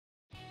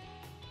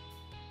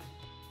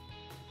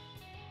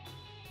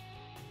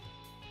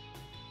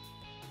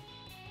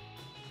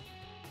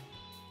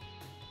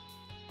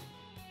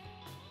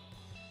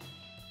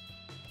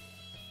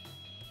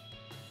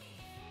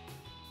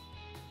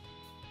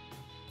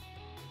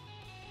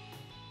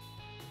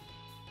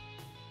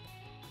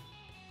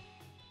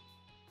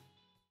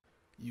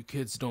You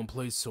kids don't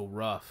play so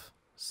rough.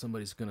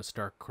 Somebody's gonna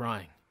start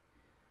crying.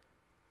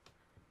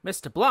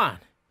 Mr.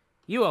 Blonde,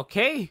 you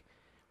okay?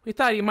 We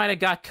thought you might have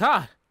got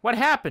caught. What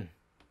happened?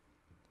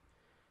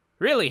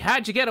 Really,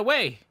 how'd you get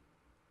away?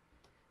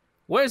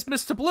 Where's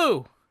Mr.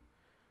 Blue?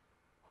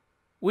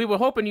 We were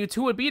hoping you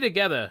two would be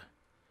together.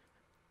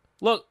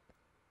 Look,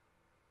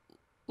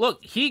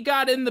 he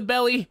got in the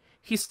belly.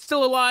 He's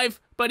still alive,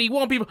 but he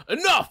won't be...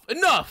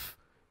 Enough!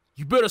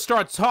 You better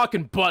start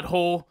talking,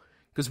 butthole,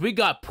 because we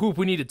got poop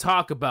we need to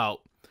talk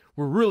about.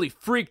 We're really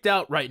freaked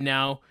out right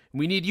now, and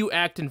we need you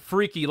acting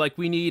freaky like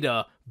we need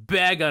a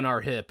bag on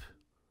our hip.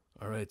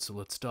 Alright, so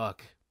let's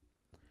talk.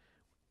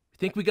 We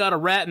think we got a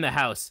rat in the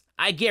house.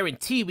 I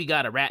guarantee we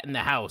got a rat in the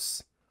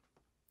house.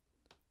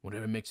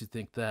 Whatever makes you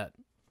think that.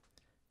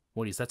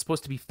 What, is that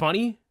supposed to be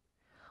funny?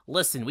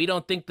 Listen, we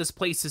don't think this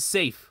place is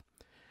safe.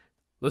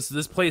 Listen,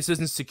 this place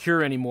isn't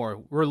secure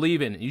anymore. We're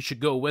leaving. You should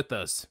go with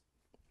us.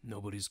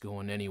 Nobody's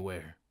going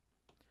anywhere.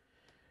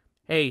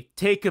 Hey,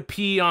 take a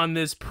pee on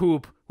this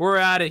poop. We're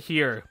out of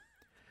here.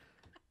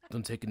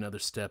 Don't take another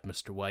step,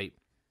 Mr. White.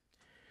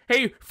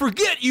 Hey,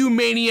 forget you,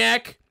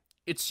 maniac!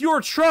 It's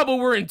your trouble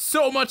we're in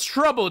so much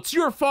trouble. It's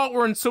your fault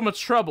we're in so much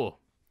trouble.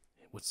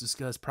 What's this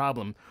guy's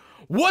problem?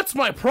 What's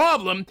my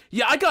problem?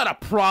 Yeah, I got a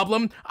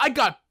problem. I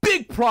got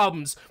big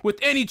problems with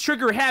any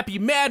trigger-happy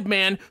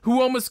madman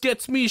who almost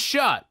gets me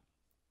shot.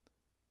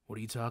 What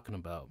are you talking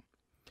about?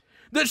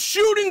 The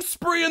shooting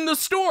spree in the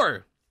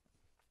store!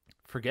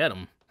 Forget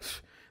them.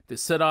 They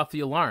set off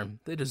the alarm.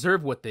 They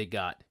deserve what they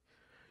got.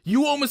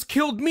 You almost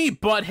killed me,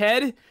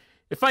 butthead!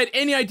 If I had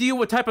any idea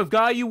what type of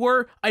guy you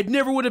were, I'd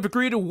never would have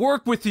agreed to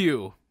work with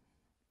you.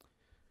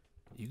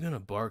 You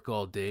gonna bark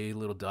all day,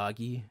 little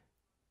doggy?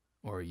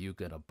 Or are you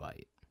gonna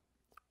bite?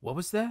 What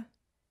was that?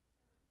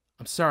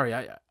 I'm sorry,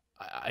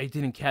 I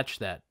didn't catch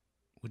that.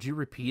 Would you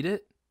repeat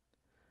it?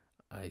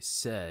 I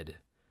said,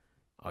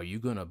 are you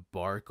gonna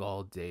bark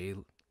all day,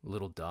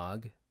 little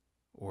dog?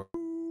 Or...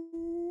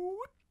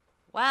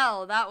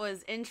 Wow, that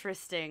was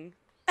interesting.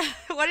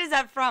 What is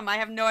that from? I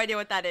have no idea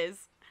what that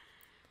is.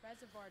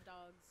 Reservoir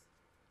Dogs.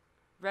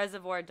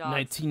 Reservoir Dogs.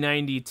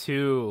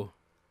 1992.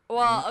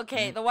 Well,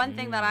 okay, the one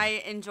thing that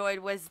I enjoyed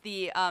was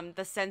the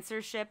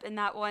censorship in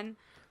that one.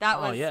 That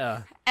was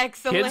yeah.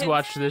 excellent. Kids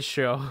watch this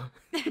show.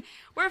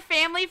 We're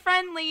family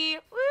friendly.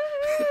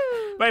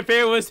 Woo! My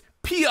favorite was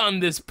pee on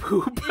this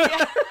poop.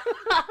 Yeah.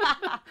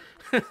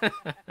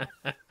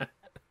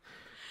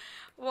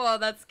 Well,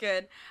 that's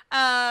good.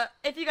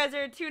 If you guys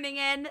are tuning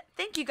in,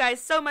 thank you guys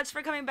so much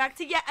for coming back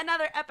to yet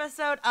another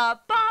episode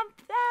of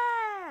Bump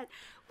That!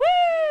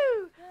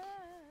 Woo!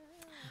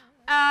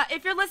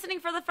 If you're listening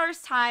for the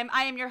first time,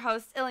 I am your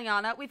host,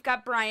 Ileana. We've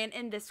got Brian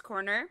in this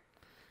corner.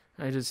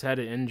 I just had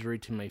an injury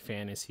to my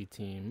fantasy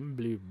team.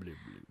 Blue, blue,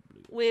 blue,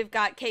 blue. We've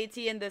got KT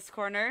in this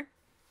corner.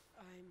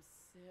 I'm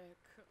sick.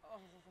 Oh.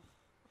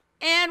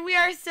 And we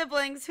are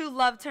siblings who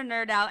love to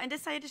nerd out and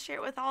decided to share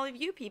it with all of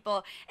you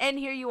people. And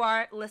here you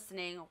are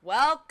listening.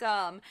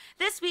 Welcome.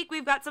 This week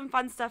we've got some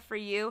fun stuff for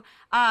you.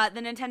 The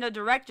Nintendo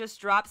Direct just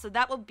dropped, so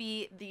that will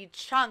be the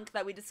chunk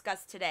that we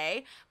discussed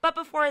today. But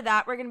before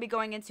that, we're going to be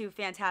going into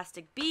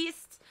Fantastic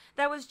Beasts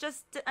that was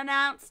just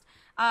announced.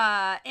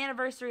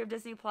 Anniversary of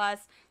Disney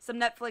Plus, some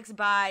Netflix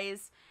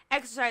buys,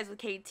 Exercise with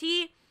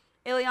KT,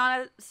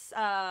 Ileana's,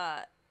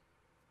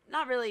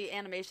 not really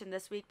animation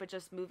this week, but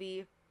just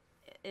movie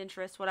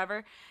interest,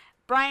 whatever,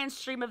 Brian's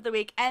stream of the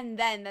week, and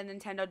then the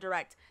Nintendo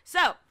Direct.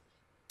 So,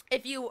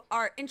 if you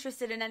are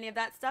interested in any of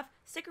that stuff,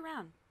 stick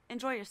around.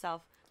 Enjoy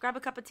yourself. Grab a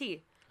cup of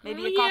tea.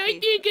 Maybe a coffee. I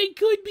think I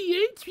could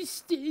be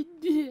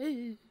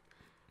interested.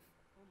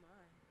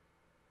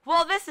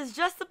 Well, this is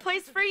just the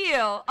place for you.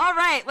 All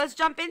right, let's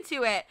jump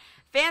into it.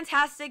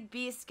 Fantastic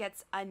Beasts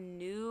gets a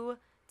new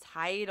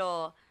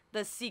title,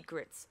 The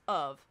Secrets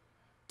of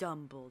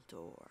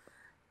Dumbledore.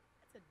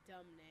 That's a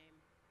dumb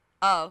name.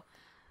 Oh.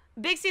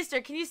 Big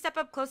sister, can you step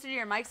up closer to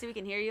your mic so we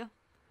can hear you?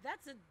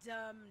 That's a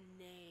dumb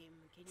name.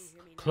 Can you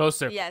hear me now?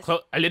 Closer. Yes.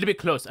 A little bit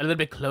close. A little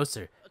bit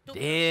closer.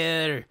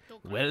 There.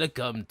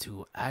 Welcome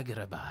to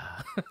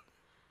Agrabah.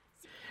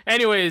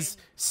 Anyways,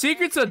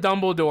 Secrets of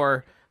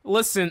Dumbledore.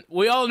 Listen,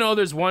 we all know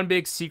there's one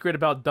big secret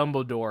about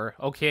Dumbledore,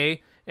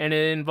 okay? And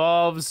it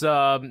involves,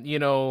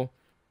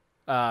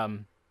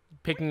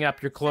 picking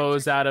up your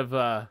clothes out of,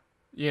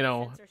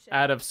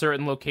 out of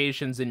certain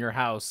locations in your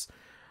house.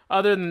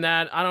 Other than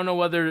that, I don't know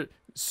whether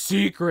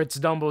secrets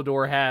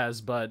Dumbledore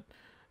has, but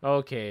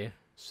okay,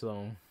 so.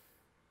 Oh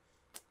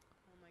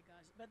my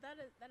gosh, but that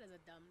is a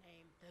dumb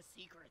name. The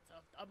Secrets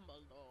of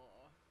Dumbledore.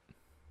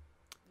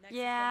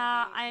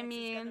 Yeah, I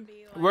mean,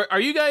 Are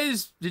you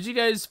guys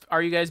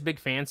big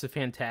fans of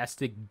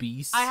Fantastic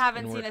Beasts? I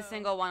haven't seen a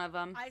single one of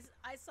them.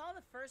 I saw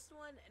the first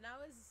one and I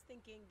was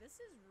thinking this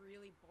is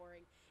really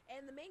boring.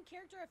 And the main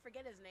character, I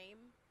forget his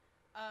name,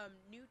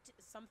 Newt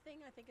something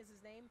I think is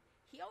his name.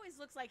 He always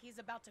looks like he's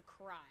about to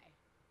cry.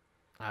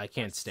 I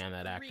can't stand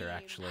that actor,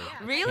 actually.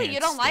 Yeah. Really? Can't You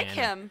don't like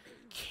stand him?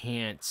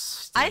 Can't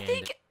stand I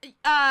think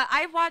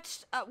I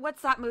watched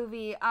what's that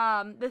movie?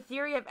 The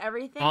Theory of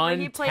Everything,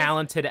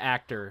 untalented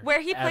actor. where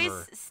he ever.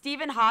 plays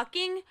Stephen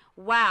Hawking.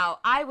 Wow,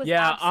 I was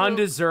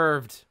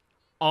undeserved.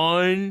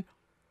 Undeserved.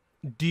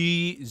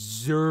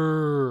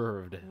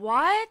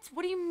 What?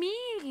 What do you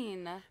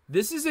mean?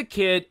 This is a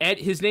kid.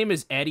 His name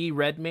is Eddie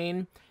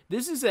Redmayne.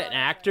 This is an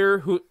actor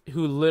who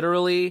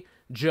literally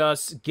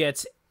just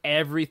gets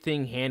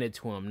everything handed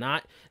to him.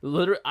 Not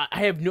literally.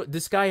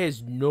 This guy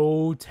has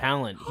no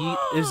talent. He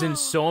is in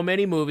so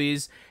many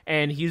movies,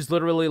 and he's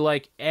literally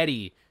like,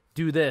 Eddie,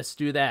 do this,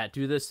 do that,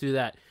 do this, do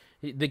that.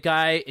 The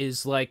guy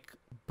is like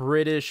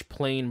British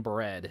plain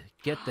bread.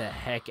 Get the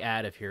heck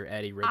out of here,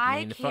 Eddie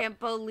Redmayne. I can't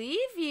believe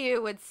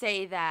you would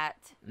say that.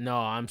 No,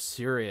 I'm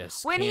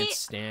serious. Can't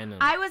stand him.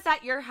 I was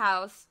at your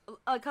house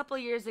a couple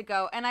years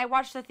ago, and I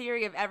watched The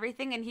Theory of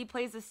Everything, and he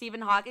plays the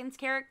Stephen Hawking's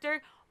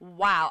character.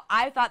 Wow,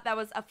 I thought that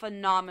was a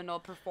phenomenal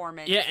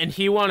performance. Yeah, and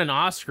he won an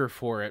Oscar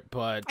for it,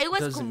 but it was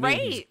doesn't mean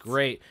he's great.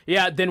 Great.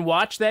 Yeah, then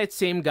watch that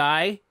same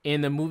guy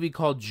in the movie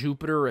called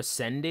Jupiter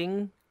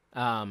Ascending.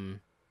 The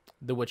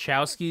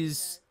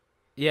Wachowskis.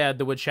 Yeah,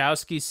 the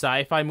Wachowski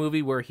sci-fi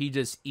movie where he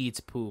just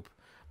eats poop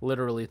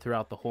literally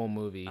throughout the whole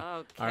movie.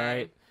 Okay. All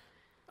right.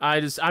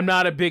 I'm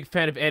not a big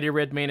fan of Eddie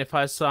Redmayne. If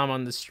I saw him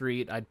on the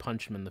street, I'd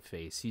punch him in the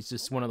face. He's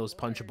just one of those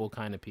punchable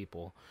kind of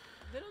people.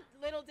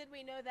 Little did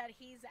we know that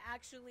he's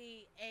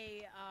actually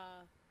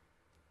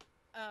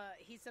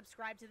he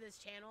subscribed to this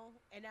channel,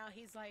 and now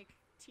he's like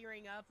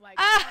tearing up, like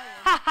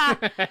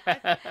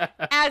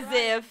as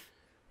if.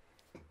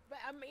 But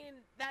I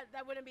mean,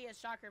 that wouldn't be a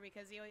shocker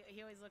because he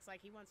always looks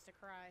like he wants to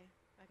cry.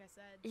 Like I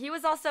said, He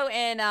was also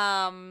in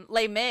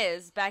Les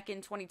Mis back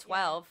in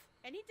 2012.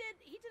 and he did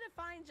a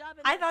fine job.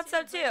 In I that thought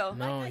so but too.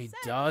 No, like I he said,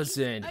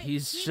 doesn't.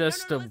 He's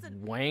just a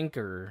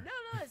wanker. No,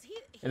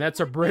 And that's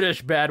a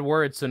British bad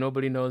word, so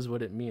nobody knows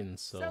what it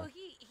means. So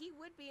he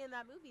would be in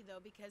that movie though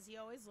because he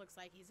always looks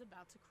like he's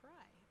about to cry.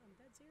 I'm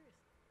dead serious.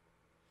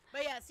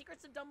 But yeah,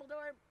 Secrets of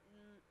Dumbledore,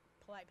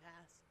 polite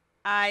pass.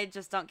 I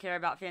just don't care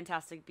about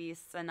Fantastic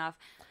Beasts enough.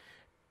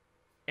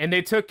 And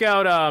they took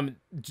out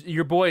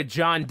your boy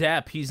John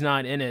Depp. He's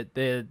not in it.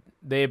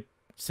 They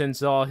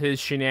since all his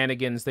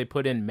shenanigans, they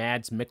put in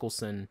Mads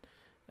Mikkelsen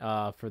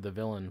for the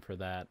villain for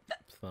that.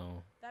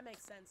 So that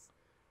makes sense.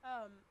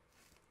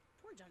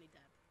 Poor Johnny Depp.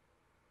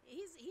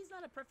 He's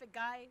not a perfect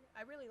guy.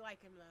 I really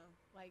like him though.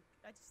 Like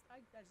I just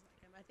like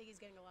him. I think he's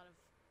getting a lot of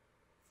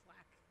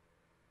flack,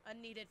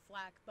 unneeded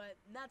flack. But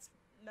that's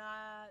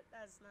not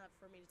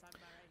for me to talk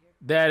about right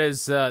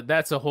here.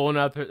 That's a whole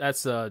nother.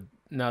 That's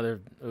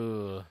another.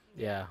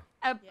 Yeah.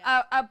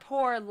 A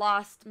poor,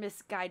 lost,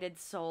 misguided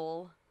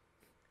soul.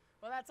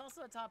 Well, that's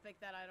also a topic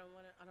that I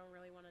don't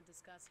really want to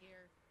discuss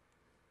here.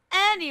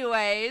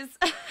 Anyways,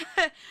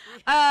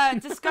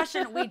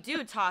 discussion we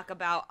do talk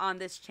about on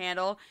this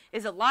channel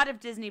is a lot of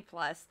Disney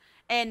Plus,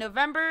 and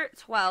November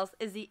 12th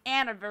is the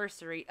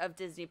anniversary of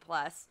Disney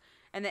Plus,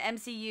 and the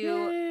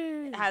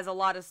MCU has a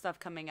lot of stuff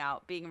coming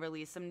out, being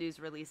released, some news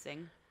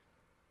releasing.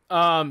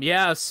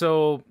 Yeah,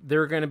 so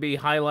they're going to be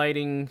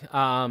highlighting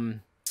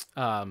on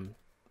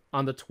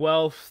the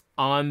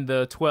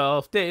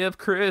 12th day of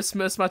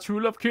Christmas, my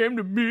true love came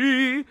to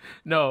me.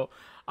 No,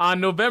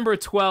 on November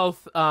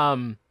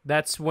 12th,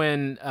 that's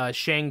when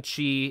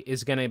Shang-Chi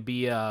is going to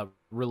be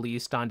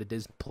released onto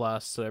Disney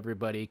Plus, so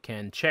everybody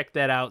can check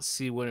that out,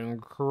 see what an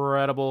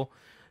incredible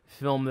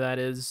film that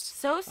is.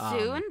 So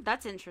soon?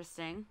 That's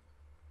interesting.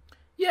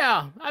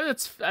 Yeah,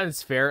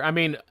 that's fair. I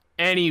mean,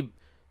 in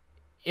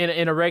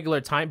a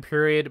regular time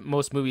period,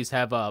 most movies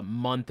have a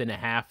month and a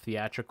half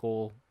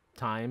theatrical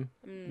time,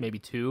 maybe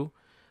 2.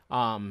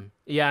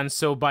 Yeah, and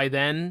so by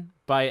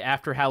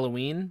after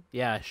Halloween,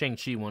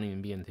 Shang-Chi won't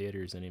even be in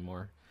theaters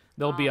anymore.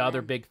 There'll be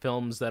other big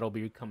films that'll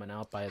be coming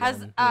out by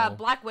then. Has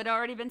Black Widow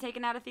already been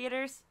taken out of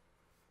theaters?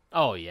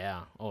 Oh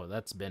yeah. Oh,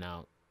 that's been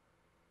out.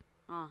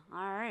 Oh,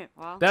 all right.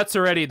 Well, that's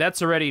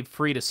already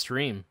free to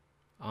stream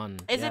on.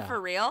 Is it for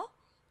real?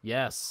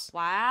 Yes.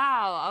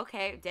 Wow.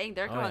 Okay. Dang,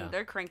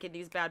 they're cranking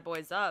these bad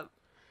boys up.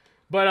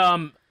 But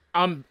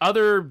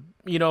other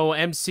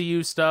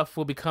MCU stuff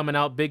will be coming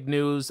out. Big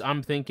news.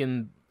 I'm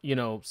thinking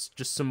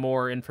just some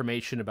more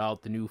information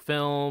about the new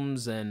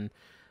films and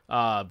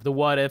the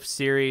What If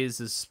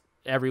series is.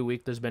 Every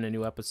week there's been a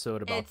new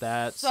episode about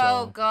that. It's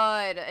so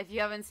good. If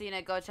you haven't seen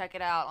it, go check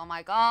it out. Oh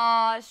my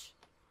gosh.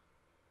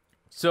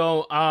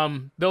 So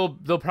they'll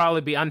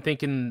probably be. I'm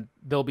thinking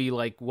they'll be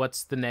like,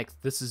 what's the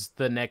next? This is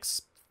the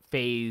next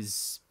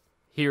phase.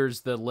 Here's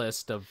the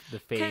list of the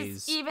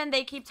phase. Even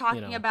they keep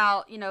talking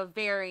about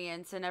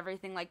variants and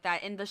everything like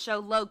that. In the show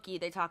Loki,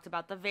 they talked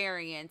about the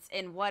variants.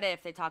 In What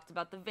If, they talked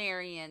about the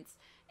variants.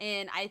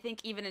 And I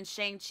think even in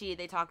Shang-Chi,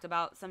 they talked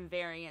about some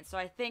variants. So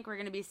I think we're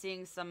gonna be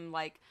seeing some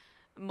like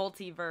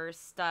multiverse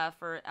stuff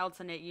or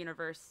alternate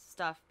universe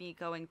stuff be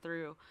going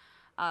through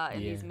in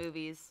these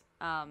movies.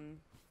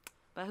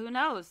 But who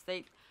knows?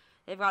 They've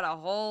got a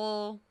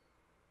whole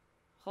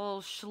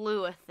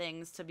slew of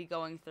things to be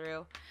going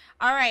through.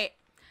 All right.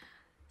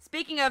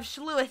 Speaking of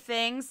schlua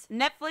things,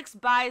 Netflix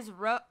buys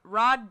oh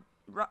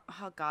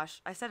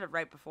gosh, I said it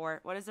right before.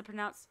 What is it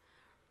pronounced?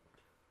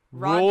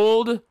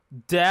 Roald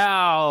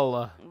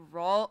Dahl.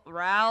 Rolled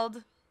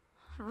Rolled?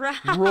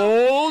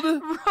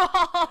 Dahl.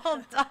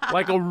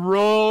 Like a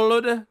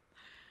rolled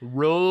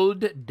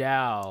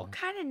Dahl. What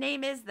kind of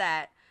name is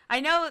that? I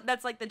know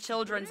that's like the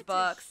children's British.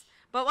 books,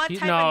 but what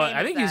type No, of name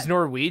I think is he's that?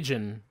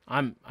 Norwegian.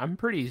 I'm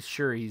pretty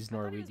sure he's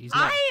Norwegian. He's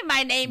not.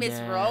 My name is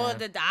Nah.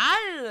 Roald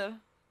Dahl.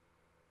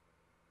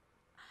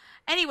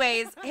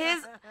 Anyways,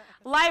 his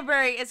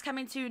library is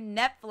coming to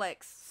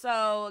Netflix,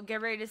 so get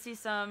ready to see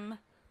some.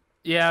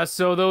 Yeah,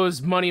 so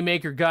those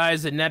moneymaker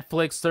guys at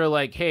Netflix, they're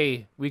like,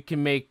 hey, we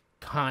can make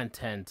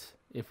content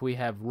if we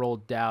have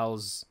Roald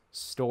Dahl's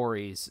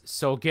stories.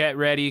 So get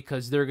ready,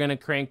 because they're going to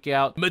crank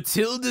out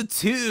Matilda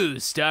 2,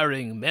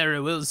 starring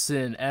Mara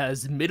Wilson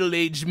as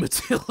middle-aged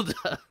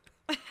Matilda.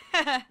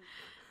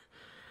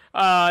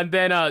 And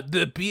then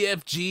the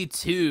BFG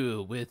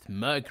 2 with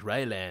Mark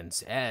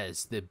Rylance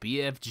as the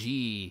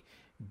BFG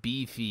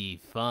beefy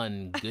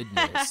fun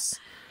goodness.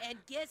 And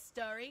guest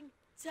starring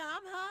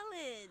Tom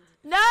Holland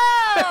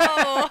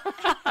No!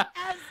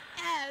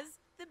 as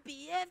the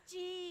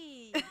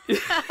BFG.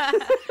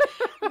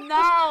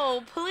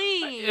 No,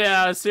 please.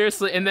 Yeah,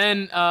 seriously. And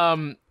then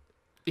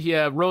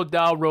Roald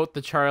Dahl wrote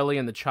the Charlie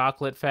and the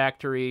Chocolate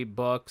Factory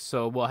book,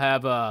 so we'll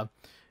have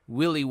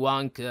Willy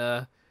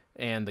Wonka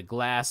and the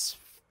Glass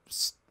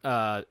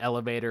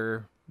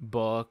Elevator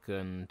book,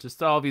 and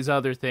just all these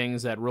other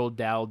things that Roald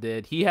Dahl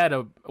did. He had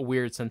a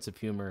weird sense of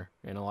humor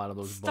in a lot of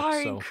those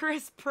Starring books. So.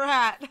 Chris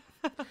Pratt.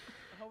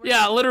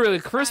 Yeah, literally,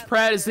 Chris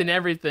Pratt is in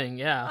everything.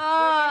 Yeah. We'll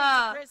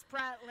get to Chris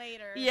Pratt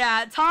later.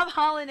 Yeah, Tom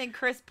Holland and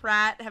Chris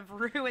Pratt have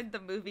ruined the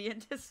movie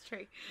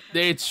industry.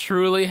 They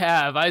truly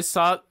have. I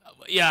saw.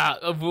 Yeah,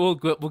 we'll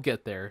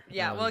get there.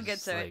 Yeah, I was we'll get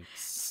just to it. like,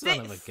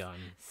 son of a gun.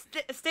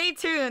 Stay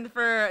tuned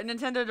for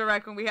Nintendo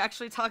Direct when we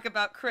actually talk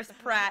about Chris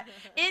Pratt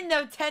in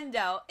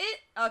Nintendo.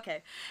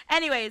 Okay.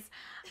 Anyways,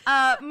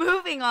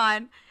 moving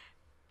on.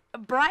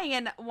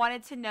 Brian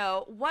wanted to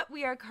know what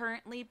we are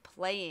currently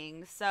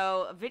playing.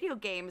 So, video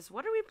games.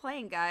 What are we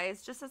playing,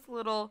 guys? Just as a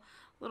little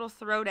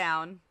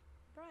throwdown.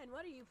 Brian,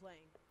 what are you playing?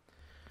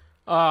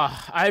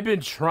 I've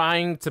been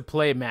trying to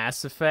play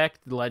Mass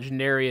Effect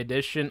Legendary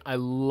Edition. I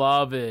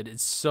love it.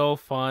 It's so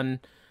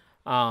fun.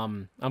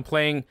 I'm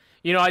playing,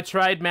 I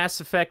tried Mass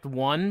Effect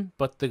 1,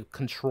 but the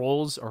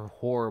controls are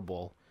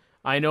horrible.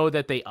 I know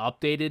that they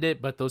updated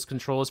it, but those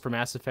controls for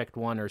Mass Effect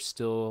 1 are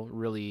still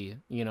really,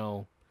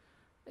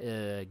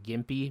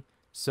 gimpy.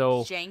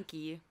 So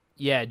Janky.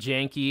 Yeah,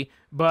 janky.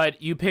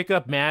 But you pick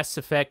up Mass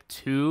Effect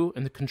 2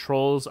 and the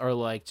controls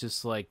are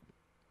just like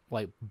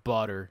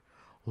butter.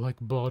 Like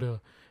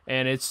butter.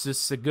 And it's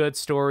just a good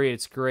story.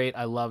 It's great.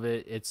 I love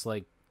it. It's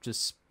like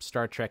just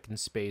Star Trek in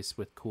space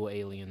with cool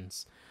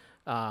aliens.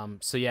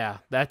 So yeah,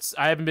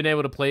 I haven't been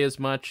able to play as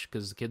much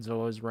because the kids are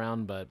always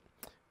around, but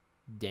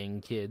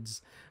dang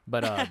kids.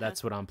 But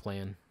that's what I'm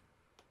playing.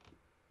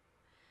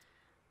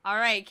 All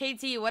right,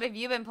 KT, what have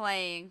you been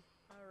playing?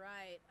 All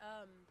right.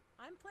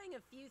 I'm playing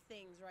a few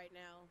things right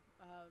now.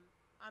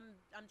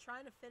 I'm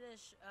trying to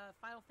finish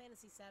Final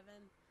Fantasy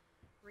VII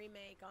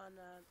remake on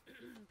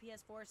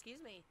PS4.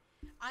 Excuse me.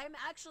 I'm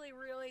actually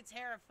really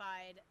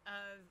terrified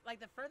of,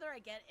 the further I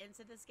get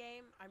into this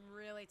game, I'm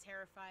really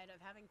terrified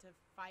of having to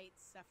fight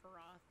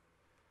Sephiroth.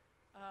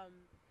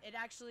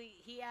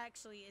 He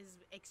actually is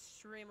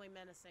extremely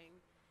menacing,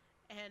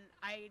 and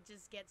I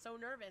just get so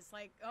nervous,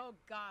 oh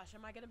gosh,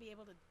 am I going to be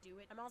able to do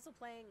it? I'm also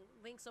playing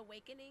Link's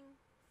Awakening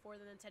for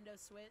the Nintendo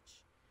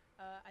Switch.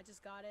 I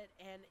just got it,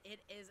 and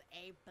it is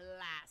a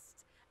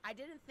blast. I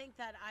didn't think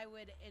that I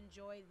would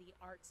enjoy the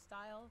art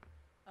style,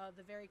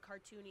 the very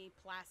cartoony,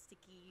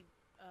 plasticky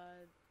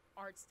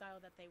art style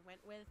that they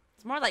went with.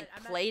 It's more like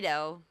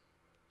Play-Doh.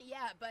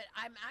 Yeah, but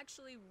I'm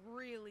actually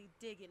really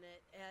digging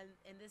it,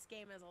 and this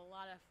game is a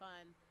lot of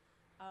fun.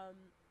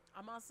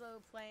 I'm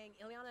also playing,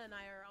 Ileana and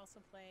I are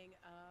also playing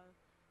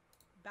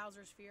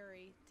Bowser's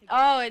Fury together.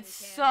 Oh, it's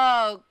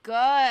so good.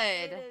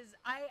 It is.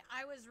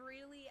 I was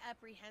really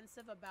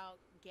apprehensive about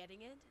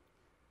getting it.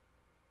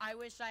 I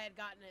wish I had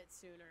gotten it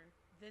sooner.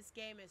 This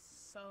game is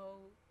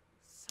so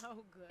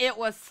good. It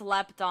was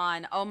slept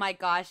on. Oh my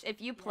gosh.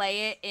 If you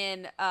play it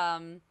in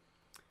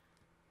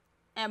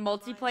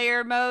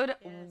multiplayer mode,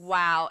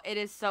 wow, it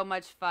is so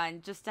much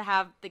fun. Just to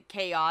have the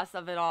chaos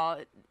of it all.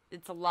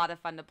 It's a lot of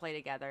fun to play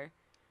together.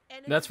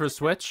 And that's for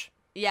Switch?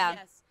 Yeah.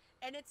 Yes.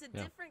 And it's a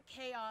different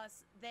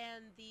chaos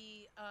than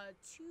the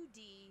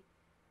 2D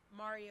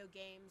Mario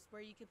games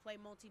where you could play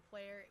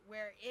multiplayer,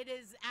 where it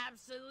is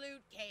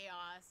absolute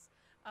chaos.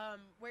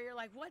 Where you're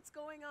like, what's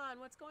going on?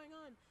 What's going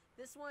on?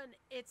 This one,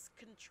 it's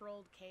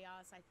controlled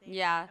chaos, I think.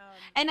 Yeah.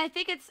 And I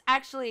think it's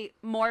actually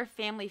more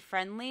family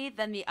friendly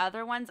than the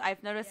other ones.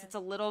 I've noticed it's a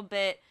little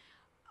bit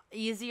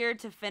easier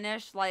to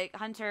finish. Like,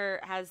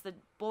 Hunter has the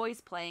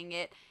boys playing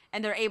it,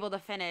 and they're able to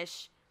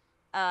finish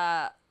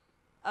a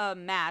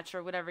match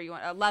or whatever you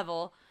want, a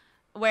level.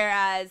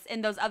 Whereas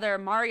in those other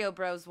Mario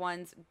Bros.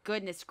 Ones,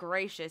 goodness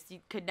gracious, you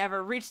could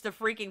never reach the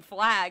freaking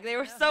flag. They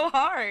were so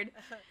hard.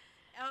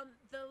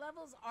 The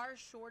levels are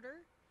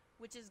shorter,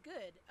 which is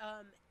good.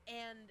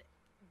 And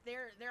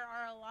there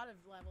are a lot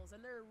of levels,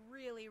 and they're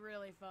really,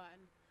 really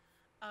fun.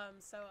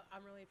 So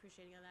I'm really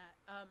appreciating on that.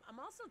 I'm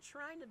also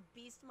trying to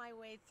beast my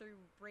way through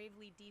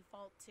Bravely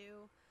Default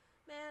 2.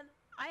 Man,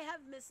 I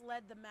have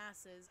misled the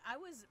masses.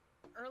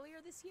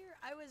 Earlier this year,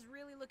 I was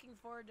really looking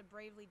forward to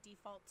Bravely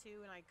Default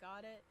 2, and I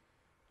got it.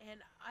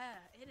 And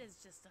it is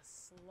just a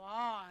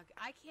slog.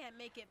 I can't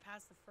make it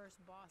past the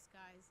first boss,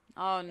 guys.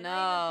 Oh, And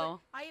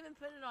no. I even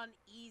put it on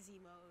easy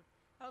mode.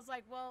 I was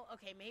like, well,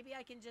 okay, maybe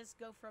I can just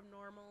go from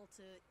normal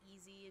to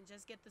easy and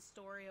just get the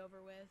story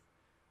over with.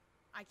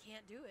 I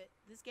can't do it.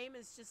 This game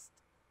is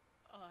just,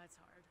 it's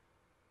hard,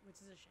 which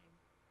is a shame.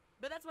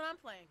 But that's what I'm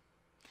playing.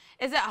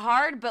 Is it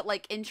hard but,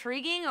 like,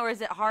 intriguing, or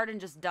is it hard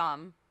and just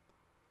dumb?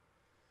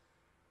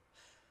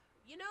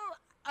 You know,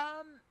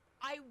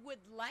 I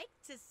would like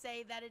to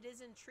say that it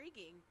is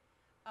intriguing,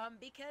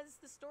 because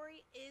the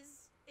story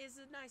is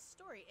a nice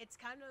story. It's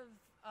kind of,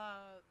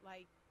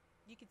 like,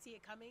 you can see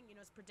it coming, you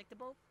know, it's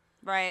predictable.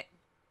 Right.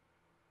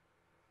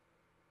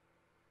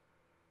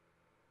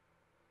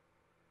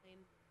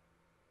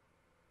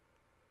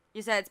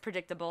 You said it's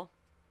predictable.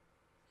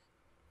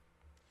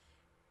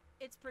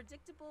 It's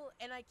predictable,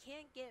 and I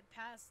can't get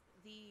past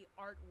the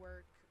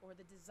artwork or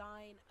the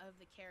design of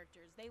the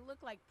characters. They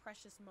look like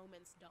Precious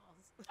Moments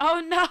dolls.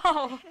 Oh, no.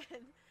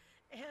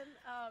 and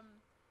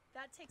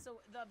that takes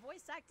the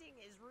voice acting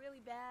is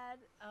really bad.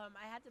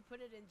 I had to put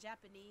it in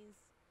Japanese,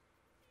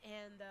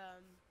 and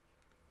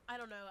I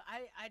don't know.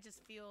 I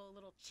just feel a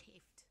little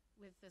chafed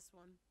with this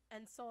one.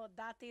 And so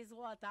that is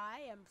what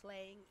I am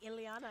playing.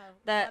 Ileana,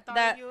 what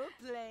are you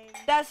playing?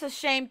 That's a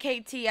shame,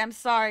 KT. I'm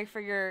sorry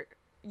for your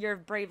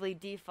Bravely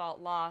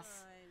Default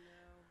loss.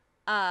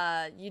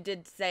 I know. You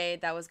did say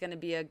that was going to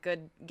be a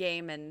good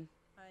game, and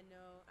I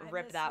know.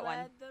 rip that one.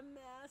 The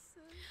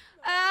masses.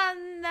 Oh,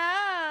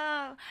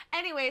 no.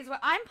 Anyways, what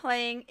I'm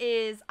playing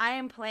is I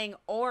am playing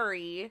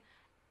Ori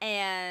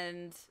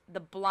and the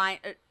Blind...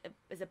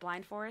 is it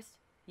Blind Forest?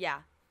 Yeah.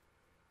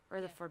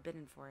 Or the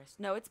Forbidden Forest.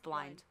 No, it's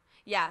Blind.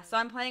 Yeah, so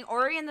I'm playing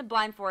Ori and the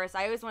Blind Forest.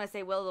 I always want to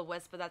say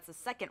Will-o-the-Wisp, but that's the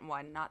second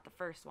one, not the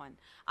first one.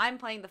 I'm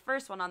playing the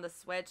first one on the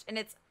Switch, and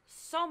it's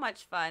so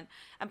much fun.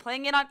 I'm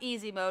playing it on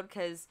easy mode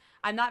because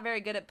I'm not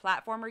very good at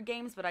platformer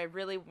games, but I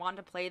really want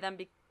to play them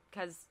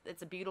because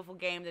it's a beautiful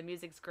game, the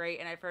music's great,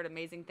 and I've heard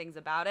amazing things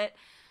about it.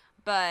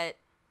 But,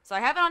 so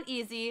I have it on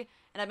easy,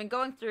 and I've been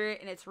going through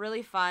it, and it's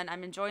really fun.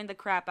 I'm enjoying the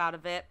crap out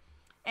of it.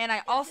 And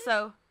I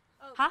also...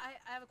 I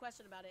have a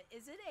question about it.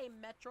 Is it a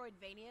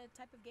Metroidvania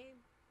type of game?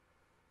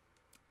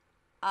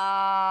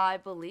 I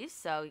believe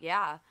so,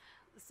 yeah.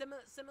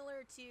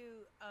 Similar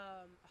to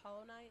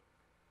Hollow Knight?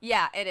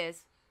 Yeah, it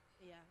is.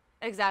 Yeah.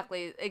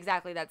 Exactly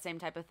that same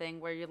type of thing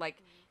where you're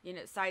like, you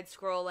know, side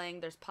scrolling,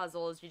 there's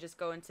puzzles, you just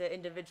go into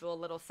individual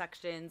little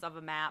sections of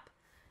a map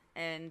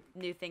and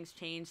new things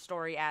change,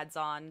 story adds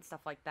on,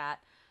 stuff like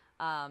that.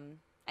 And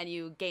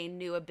you gain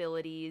new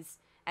abilities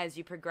as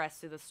you progress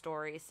through the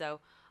story. So,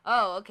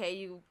 oh, okay,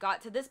 you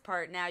got to this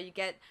part, now you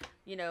get,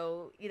 you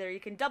know, either you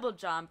can double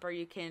jump or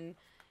you can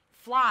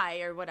fly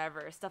or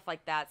whatever, stuff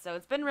like that. So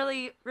it's been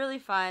really, really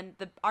fun.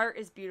 The art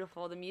is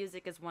beautiful. The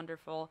music is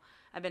wonderful.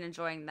 I've been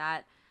enjoying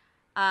that.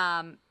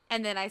 And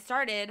then I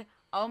started,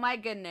 oh my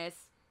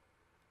goodness,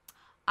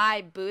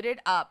 I booted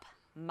up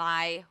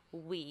my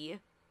Wii,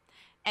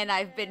 and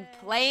I've been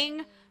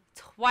playing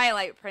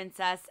Twilight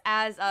Princess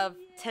as of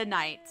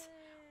tonight.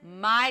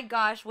 My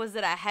gosh, was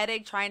it a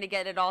headache trying to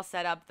get it all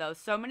set up, though.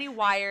 So many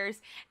wires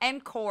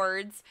and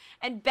cords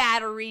and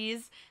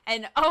batteries.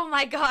 And oh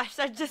my gosh,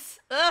 I'm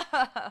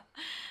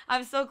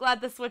so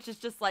glad the Switch is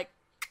just like,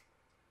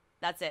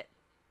 that's it.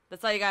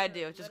 That's all you gotta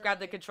do. Just grab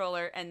the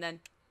controller and then,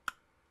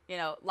 you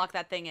know, lock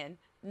that thing in.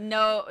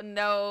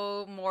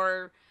 No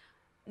more,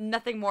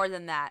 nothing more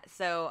than that.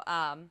 So,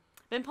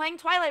 been playing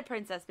Twilight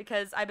Princess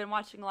because I've been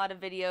watching a lot of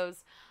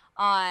videos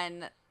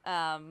on,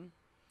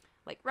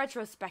 like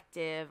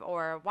retrospective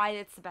or why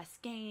it's the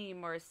best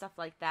game or stuff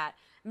like that,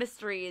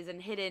 mysteries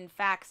and hidden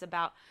facts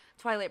about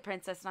Twilight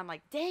Princess, and I'm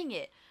like, dang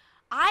it,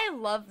 I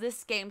love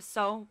this game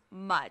so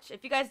much.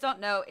 If you guys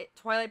don't know,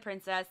 Twilight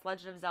Princess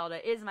Legend of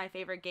Zelda is my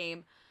favorite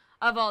game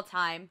of all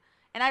time,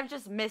 and I've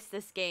just missed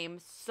this game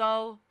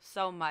so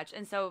much,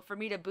 and so for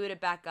me to boot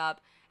it back up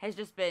has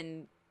just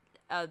been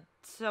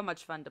so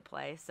much fun to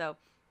play. So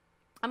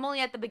I'm only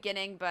at the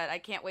beginning, but I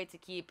can't wait to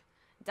keep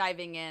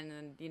diving in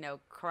and, you know,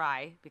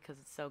 cry because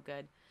it's so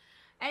good.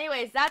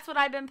 Anyways, that's what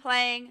I've been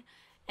playing,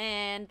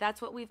 and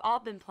that's what we've all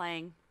been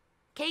playing.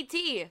 KT,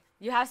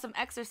 you have some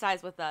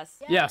exercise with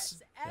us.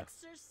 Yes.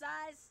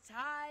 Exercise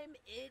time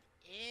it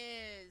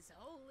is.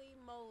 Holy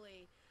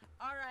moly.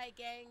 All right,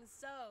 gang.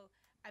 So,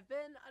 I've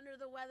been under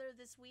the weather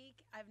this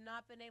week. I've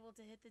not been able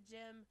to hit the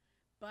gym,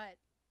 but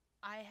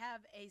I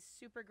have a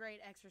super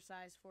great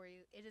exercise for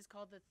you. It is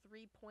called the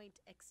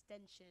 3-point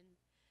extension.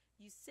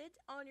 You sit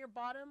on your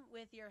bottom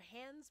with your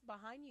hands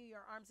behind you,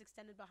 your arms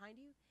extended behind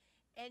you,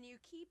 and you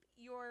keep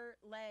your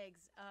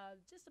legs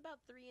just about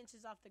 3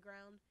 inches off the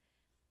ground,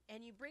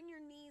 and you bring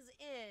your knees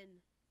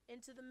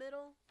into the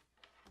middle,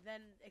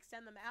 then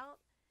extend them out,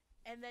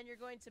 and then you're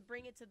going to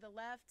bring it to the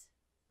left,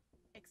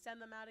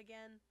 extend them out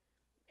again,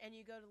 and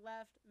you go to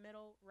left,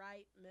 middle,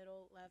 right,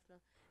 middle, left,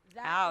 middle.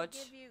 That Ouch.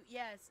 will give you,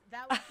 yes,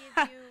 that will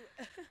give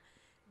you,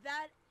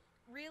 that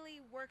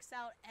really works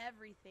out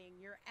everything.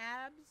 Your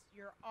abs,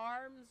 your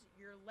arms,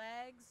 your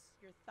legs,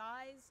 your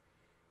thighs.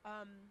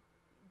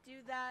 Do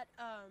that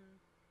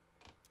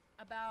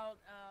about,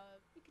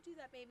 you could do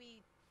that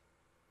maybe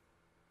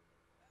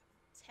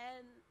 10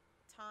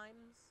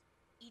 times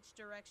each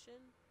direction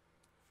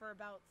for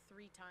about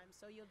 3 times.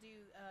 So you'll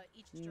do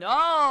each direction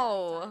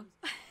No.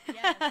 5 times.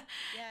 Yes,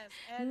 yes.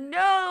 And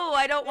No,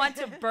 I don't want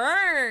to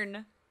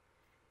burn.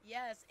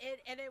 yes, it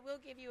will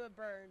give you a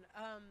burn.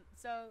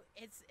 So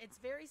it's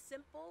very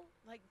simple.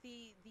 Like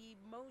the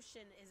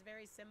motion is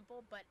very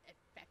simple but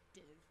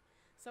effective.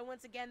 So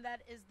once again,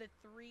 that is the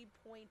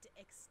 3-point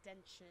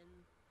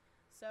extension.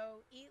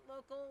 So eat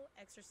local,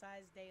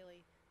 exercise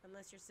daily.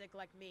 Unless you're sick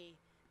like me,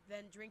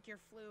 then drink your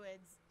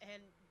fluids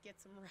and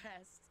get some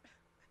rest.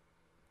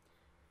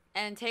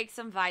 And take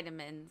some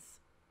vitamins.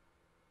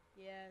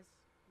 Yes,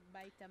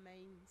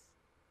 vitamins.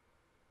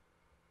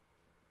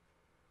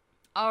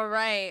 All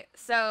right,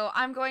 so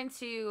I'm going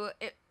to,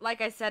 like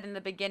I said in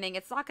the beginning,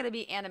 it's not going to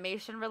be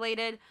animation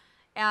related.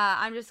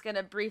 I'm just going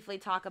to briefly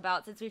talk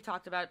about, since we've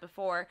talked about it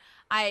before,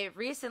 I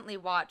recently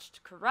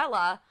watched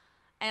Cruella,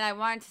 and I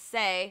wanted to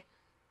say,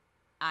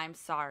 I'm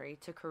sorry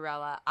to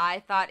Cruella. I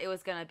thought it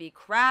was going to be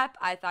crap.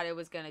 I thought it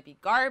was going to be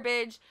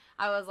garbage.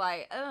 I was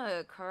like,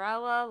 ugh,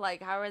 Cruella,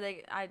 like, how are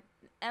they,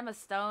 Emma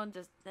Stone,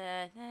 just,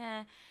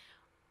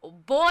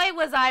 Boy,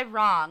 was I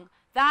wrong.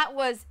 That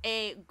was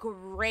a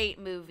great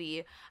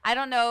movie. I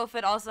don't know if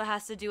it also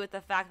has to do with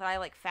the fact that I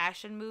like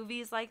fashion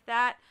movies like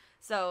that.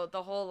 So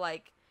the whole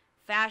like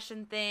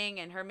fashion thing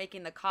and her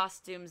making the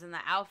costumes and the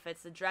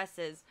outfits, the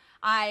dresses.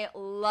 I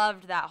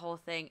loved that whole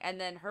thing.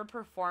 And then her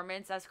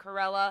performance as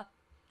Cruella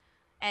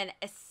and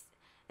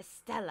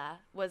Estella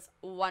was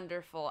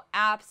wonderful.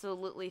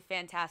 Absolutely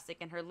fantastic.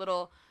 And her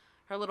little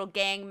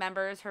gang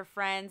members, her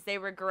friends, they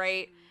were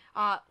great.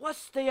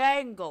 What's the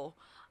angle?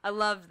 I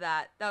love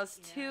that. That was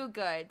too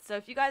good. So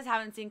if you guys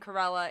haven't seen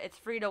Cruella, it's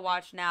free to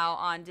watch now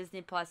on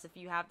Disney Plus if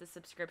you have the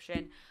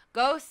subscription.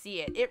 Go see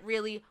it. It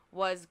really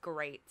was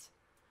great.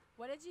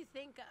 What did you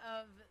think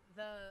of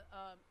the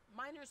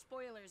minor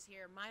spoilers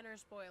here? Minor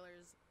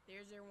spoilers.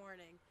 There's your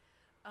warning.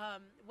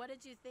 What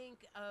did you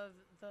think of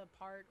the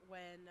part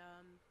when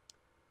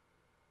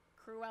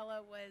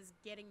Cruella was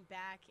getting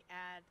back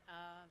at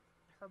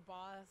her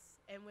boss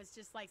and was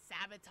just like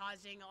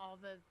sabotaging all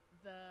the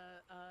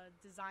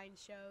design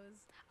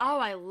shows? Oh,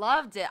 I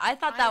loved it. I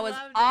thought that was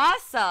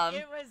awesome.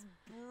 It was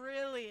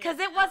brilliant. Because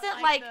it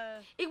wasn't like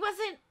it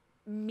wasn't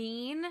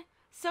mean,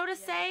 so to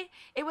say.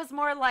 It was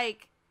more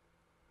like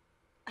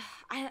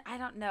I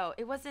don't know.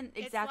 It wasn't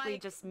exactly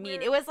like just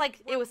mean. It was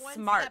like it was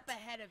smart. One step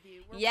ahead of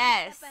you. We're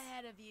yes. one step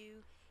ahead of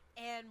you,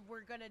 and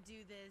we're gonna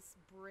do this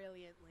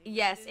brilliantly.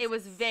 Yes, it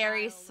was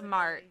very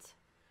smart.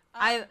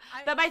 Literally.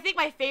 But I think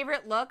my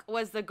favorite look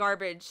was the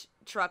garbage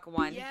truck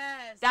one.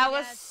 Yes, that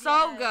was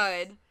so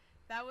good.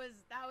 That was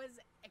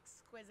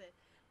exquisite.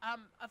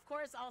 Of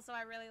course, also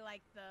I really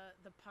liked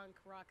the punk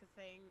rock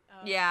thing.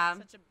 Yeah,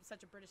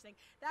 such a British thing.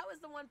 That was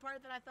the one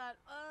part that I thought,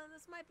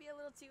 this might be a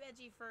little too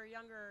edgy for a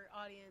younger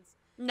audience.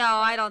 No,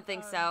 I don't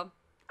think so.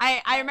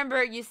 I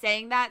remember you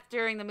saying that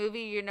during the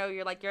movie. You know,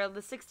 you're like, you're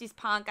the 60s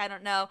punk. I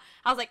don't know.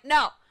 I was like,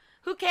 no,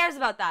 who cares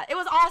about that? It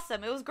was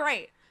awesome. It was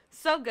great.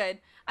 So good.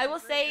 I will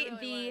say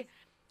the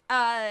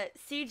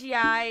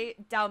CGI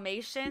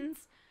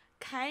Dalmatians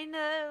kind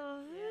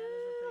of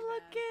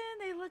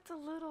they looked a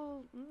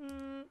little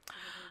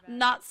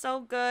not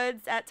so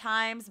good at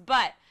times,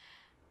 but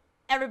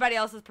everybody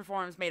else's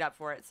performance made up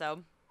for it.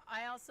 So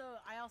I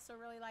also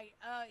really like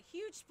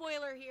huge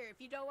spoiler here.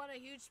 If you don't want a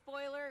huge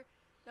spoiler,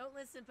 don't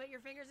listen. Put your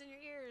fingers in your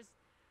ears.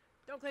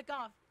 Don't click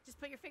off. Just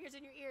put your fingers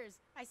in your ears.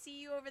 I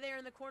see you over there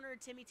in the corner,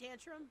 Timmy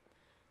Tantrum.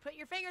 Put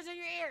your fingers in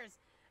your ears.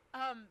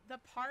 The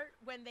part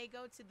when they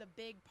go to the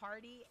big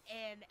party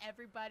and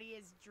everybody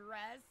is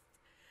dressed.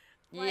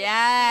 Like,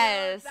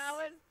 yes. That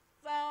was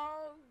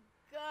so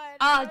good.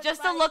 Oh,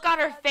 just the look on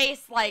her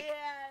face, like,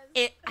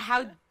 yes.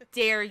 How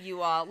dare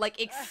you all?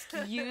 Like,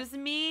 excuse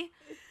me?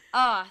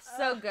 Oh,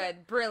 so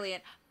good.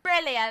 Brilliant.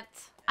 Brilliant.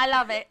 I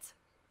love it.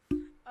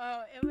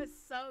 Oh, it was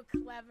so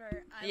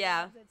clever. I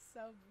loved it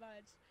so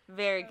much.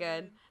 Very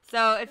good.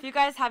 So, if you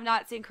guys have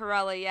not seen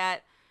Cruella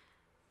yet,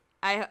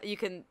 you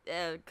can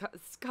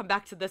come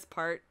back to this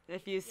part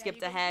if you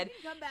skipped ahead.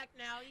 You can come back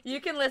now. You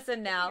can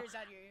listen now.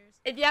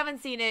 If you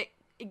haven't seen it,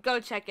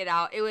 go check it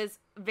out. It was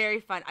very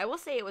fun. I will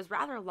say it was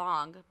rather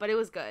long, but it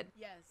was good.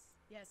 Yes.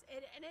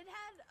 And it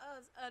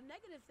had a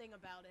negative thing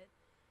about it.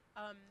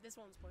 This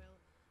won't spoil,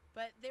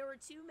 but there were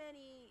too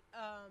many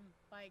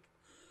like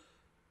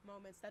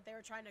moments that they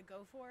were trying to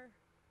go for.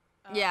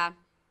 Yeah.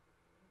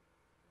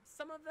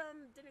 Some of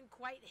them didn't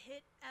quite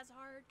hit as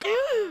hard.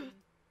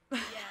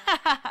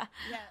 Yeah.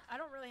 I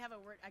don't really have a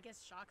word. I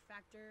guess shock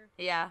factor.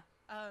 Yeah.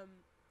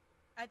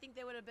 I think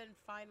they would have been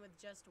fine with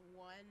just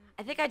one.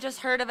 I think I just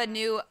heard of a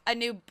new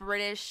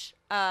British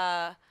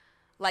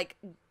like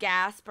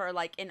gasp or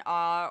like in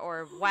awe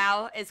or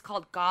wow is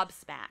called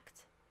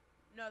gobsmacked.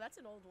 No, that's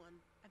an old one.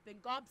 I've been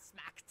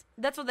gobsmacked.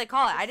 That's what they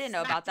call it. I didn't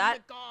know about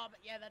that.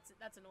 Yeah,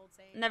 that's an old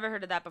saying. Never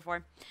heard of that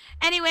before.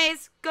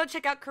 Anyways, go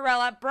check out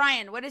Corella.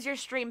 Brian, what is your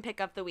stream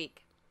pick of the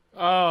week?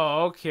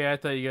 Oh, okay. I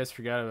thought you guys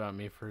forgot about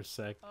me for a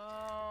sec.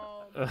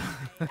 Oh,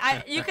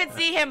 you could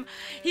see him.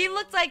 He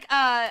looked like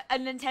a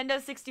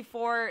Nintendo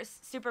 64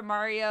 Super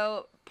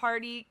Mario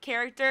Party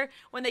character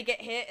when they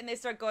get hit and they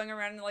start going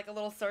around in like a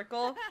little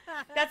circle.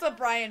 That's what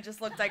Brian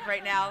just looked like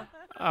right now.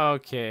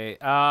 Okay.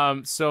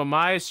 So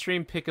my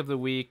stream pick of the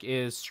week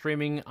is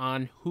streaming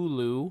on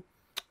Hulu.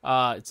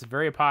 It's a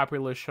very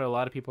popular show. A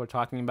lot of people are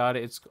talking about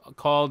it. It's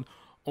called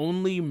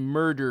Only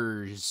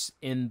Murders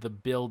in the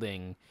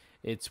Building.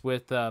 It's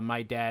with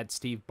my dad,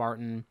 Steve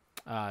Barton,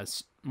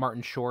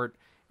 Martin Short,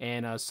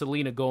 and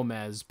Selena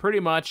Gomez. Pretty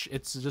much,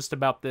 it's just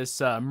about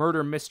this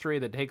murder mystery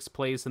that takes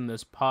place in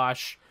this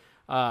posh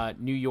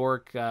New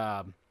York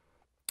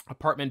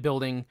apartment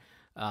building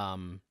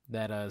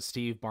that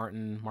Steve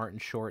Barton, Martin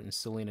Short, and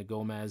Selena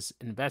Gomez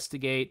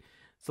investigate.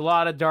 It's a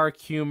lot of dark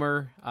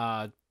humor.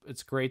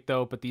 It's great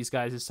though, but these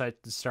guys decide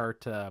to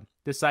start a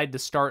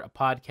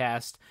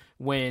podcast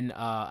when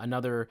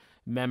another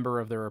member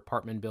of their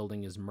apartment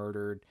building is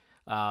murdered.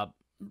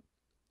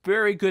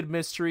 Very good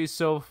mystery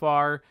so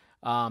far.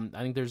 I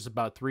think there's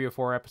about 3 or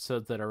 4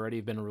 episodes that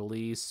already been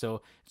released,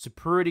 so it's a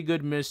pretty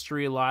good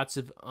mystery. Lots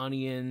of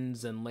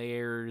onions and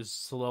layers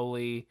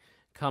slowly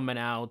coming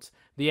out.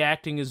 The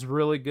acting is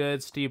really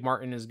good. Steve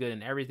Martin is good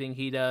in everything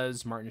he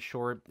does. Martin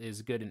Short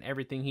is good in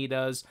everything he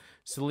does.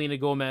 Selena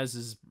Gomez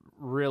is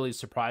really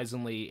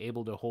surprisingly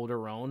able to hold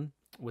her own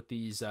with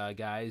these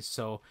guys.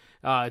 So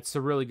it's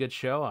a really good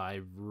show.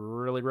 I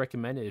really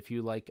recommend it if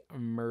you like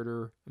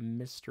murder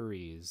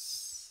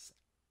mysteries.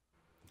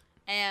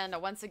 And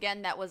once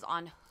again, that was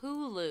on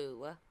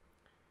Hulu.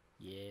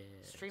 Yes.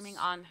 Streaming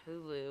on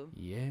Hulu.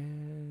 Yes.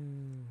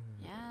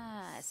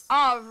 Yes.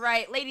 All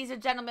right, ladies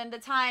and gentlemen, the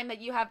time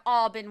that you have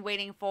all been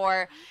waiting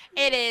for.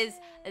 It is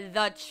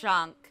The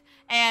Chunk.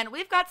 And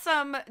we've got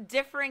some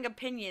differing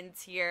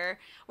opinions here.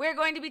 We're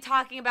going to be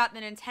talking about the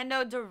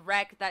Nintendo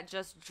Direct that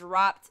just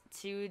dropped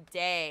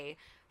today.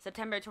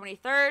 September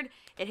 23rd.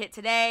 It hit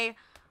today.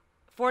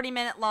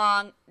 40-minute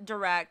long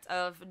Direct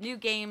of new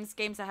games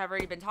that have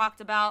already been talked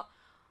about.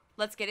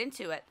 Let's get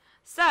into it.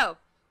 So,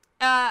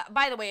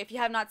 by the way, if you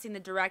have not seen the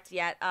Direct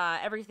yet,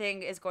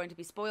 everything is going to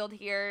be spoiled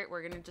here.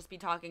 We're going to just be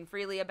talking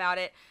freely about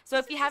it. So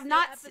if you have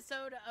not...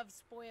 episode of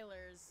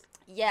spoilers.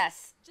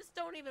 Yes. Just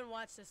don't even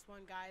watch this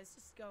one, guys.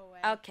 Just go away.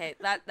 Okay,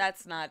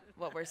 that's not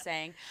what we're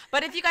saying.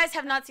 But if you guys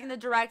have not seen the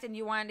Direct and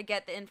you wanted to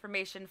get the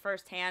information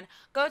firsthand,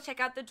 go check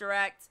out the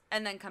Direct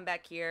and then come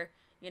back here.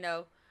 You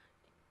know,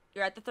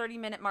 you're at the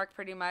 30-minute mark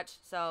pretty much.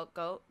 So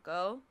go,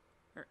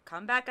 or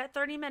come back at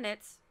 30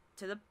 minutes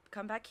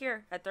come back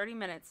here at 30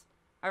 minutes.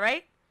 All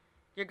right?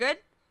 You're good?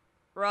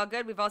 We're all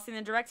good? We've all seen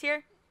the Direct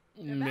here?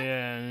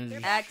 Man.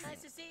 Nice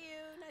to see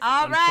you.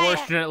 All right.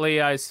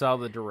 Unfortunately, I saw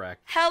the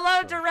Direct.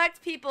 Hello,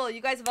 Direct people.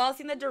 You guys have all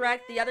seen the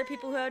Direct. The other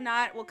people who have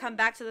not will come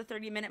back to the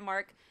 30-minute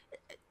mark.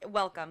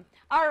 Welcome.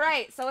 All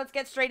right, so let's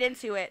get straight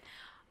into it.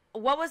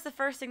 What was the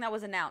first thing that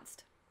was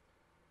announced?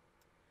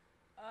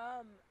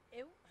 I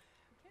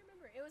can't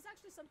remember. It was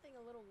actually something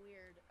a little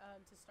weird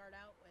to start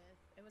out with.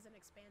 It was an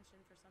expansion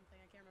for something.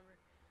 I can't remember.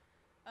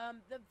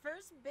 The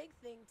first big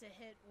thing to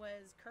hit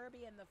was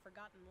Kirby and the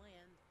Forgotten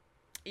Land.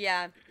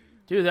 Yeah.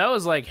 Dude, that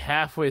was like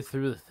halfway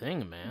through the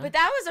thing, man. But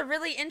that was a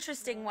really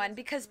interesting one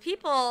because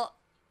people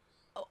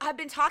have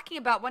been talking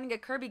about wanting a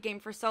Kirby game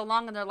for so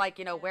long, and they're like,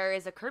 where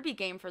is a Kirby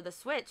game for the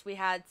Switch? We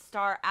had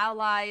Star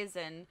Allies,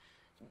 and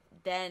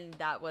then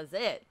that was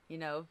it,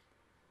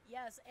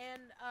 Yes,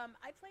 and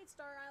I played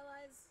Star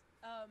Allies,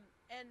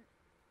 and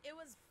it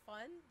was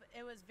fun, but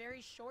it was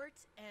very short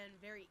and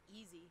very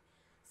easy.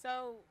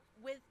 So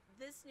with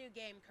this new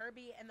game,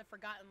 Kirby and the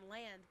Forgotten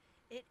Land,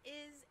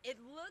 it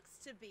looks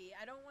to be,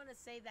 I don't want to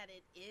say that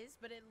it is,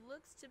 but it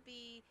looks to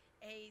be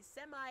a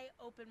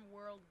semi-open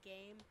world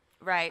game.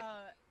 Right.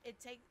 It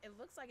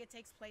looks like it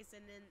takes place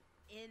in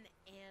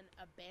an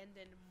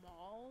abandoned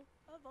mall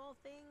of all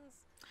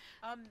things.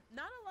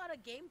 Not a lot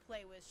of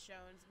gameplay was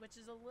shown, which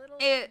is a little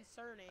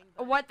concerning.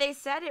 What they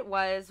said it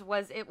was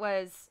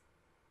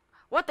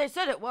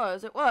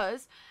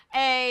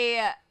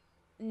a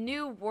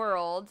new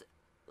world,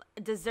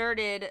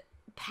 deserted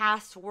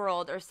past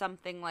world or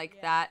something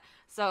like that.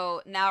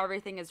 So now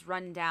everything is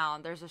run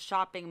down. There's a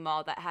shopping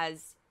mall that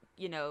has,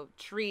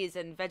 trees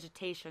and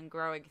vegetation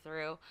growing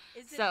through.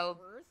 Is it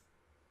Earth?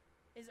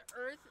 Is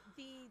Earth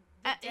the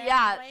dead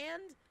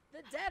land?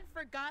 The dead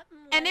forgotten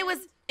land? And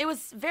it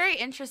was very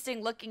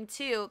interesting looking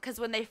too, because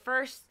when they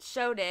first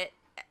showed it,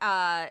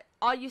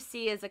 all you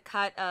see is a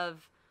cut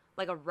of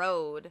like a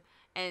road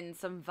and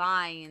some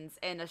vines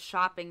and a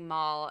shopping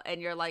mall,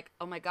 and you're like,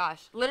 oh my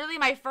gosh. Literally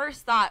my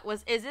first thought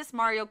was, is this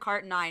Mario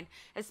Kart 9?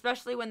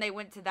 Especially when they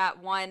went to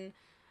that one,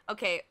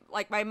 okay,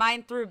 like my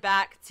mind threw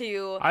back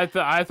to... I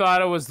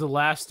thought it was The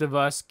Last of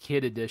Us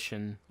Kid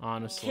Edition,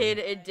 honestly. Kid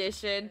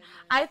Edition.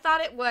 I thought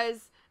it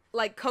was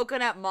like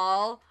Coconut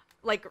Mall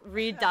like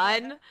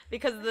redone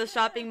because of the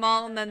shopping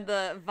mall and then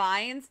the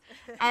vines.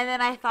 And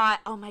then I thought,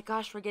 oh my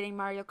gosh, we're getting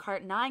Mario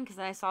Kart 9 because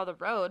then I saw the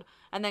road.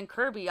 And then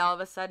Kirby all of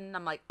a sudden,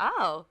 I'm like,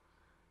 oh,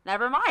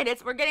 never mind.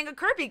 We're getting a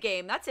Kirby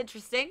game. That's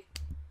interesting.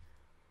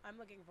 I'm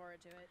looking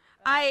forward to it.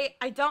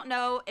 I don't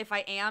know if I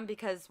am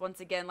because, once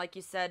again, like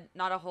you said,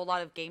 not a whole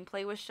lot of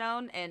gameplay was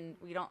shown and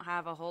we don't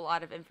have a whole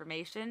lot of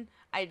information.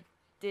 I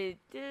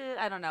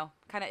don't know,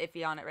 kind of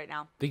iffy on it right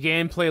now. The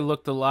gameplay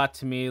looked a lot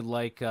to me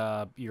like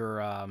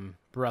your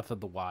Breath of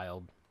the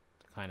Wild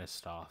kind of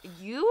stuff.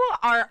 You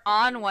are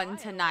on one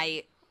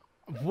tonight.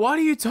 What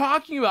are you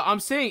talking about? I'm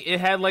saying it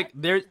had like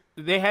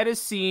they had a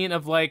scene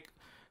of like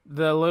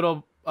the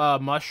little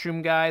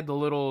mushroom guy, the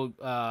little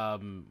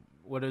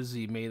what is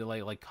he made of,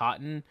 like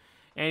cotton?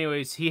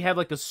 Anyways, he had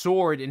like a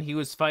sword and he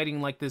was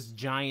fighting like this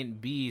giant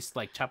beast,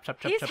 like chop chop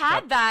chop. He's chop,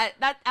 had chop.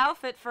 that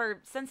outfit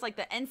since like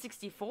the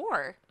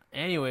N64.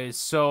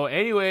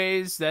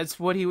 Anyways, that's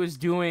what he was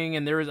doing,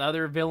 and there was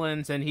other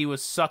villains, and he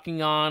was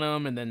sucking on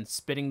them and then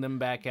spitting them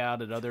back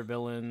out at other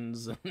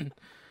villains. Don't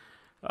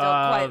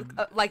quite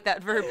like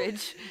that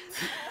verbiage.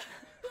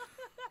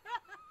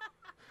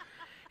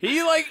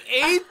 He like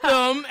ate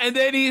them, and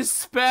then he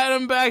spat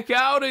them back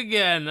out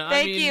again.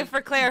 Thank you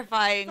for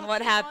clarifying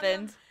what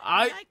happened.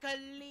 Like a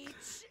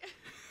leech.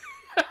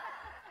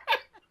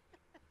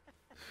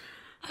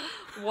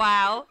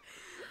 Wow.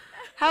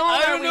 How old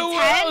I don't are we? know 10?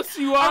 what else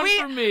you want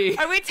from me.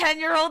 Are we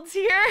 10-year-olds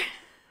here?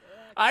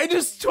 I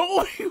just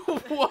told you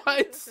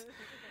what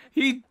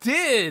he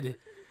did.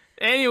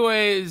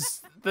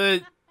 Anyways,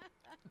 the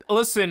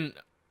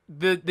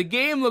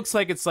game looks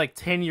like it's like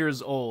 10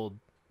 years old.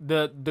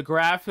 The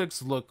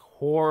graphics look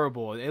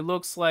horrible. It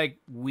looks like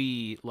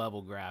Wii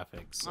level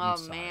graphics.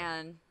 Oh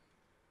man.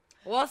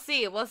 We'll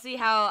see. We'll see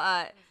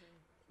how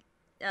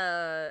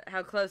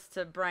close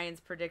to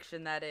Brian's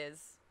prediction that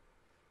is.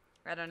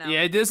 I don't know.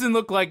 Yeah, it doesn't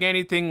look like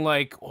anything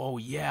like, oh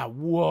yeah,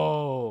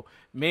 whoa.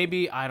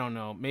 Maybe, I don't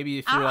know. Maybe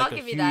if you're like a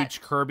huge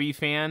Kirby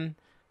fan,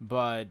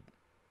 but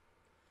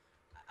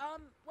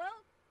well,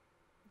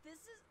 this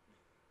is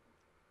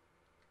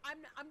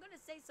I'm going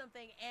to say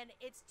something and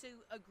it's to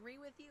agree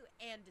with you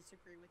and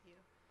disagree with you.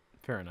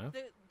 Fair enough.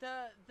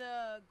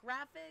 The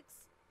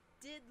graphics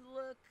did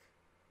look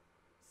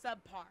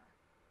subpar.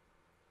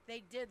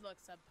 They did look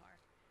subpar.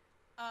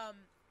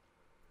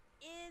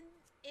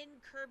 In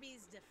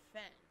Kirby's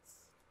defense,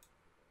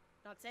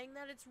 not saying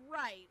that it's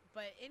right,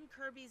 but in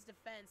Kirby's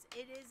defense,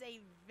 it is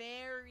a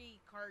very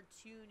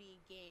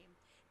cartoony game.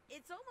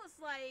 It's almost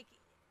like,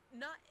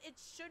 it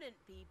shouldn't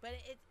be, but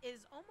it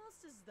is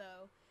almost as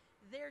though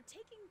they're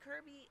taking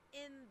Kirby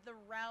in the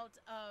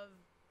route of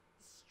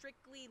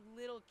strictly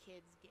little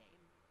kids game.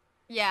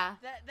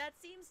 Yeah. That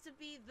seems to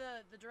be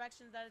the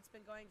direction that it's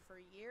been going for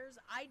years.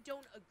 I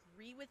don't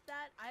agree with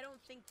that. I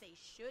don't think they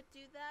should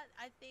do that.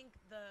 I think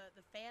the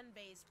fan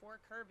base for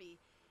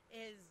Kirby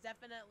is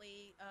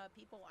definitely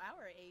people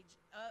our age.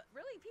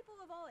 Really people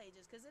of all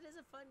ages, because it is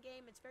a fun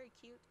game. It's very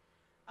cute.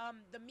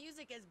 The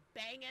music is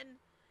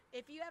banging.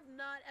 If you have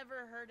not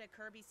ever heard a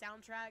Kirby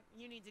soundtrack,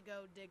 you need to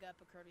go dig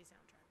up a Kirby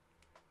soundtrack.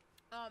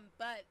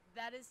 But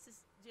that is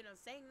just,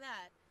 saying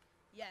that,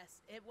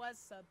 yes, it was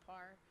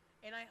subpar.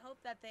 And I hope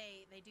that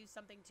they do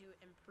something to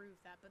improve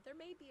that, but there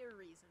may be a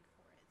reason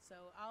for it. So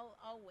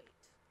I'll wait.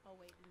 I'll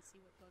wait and see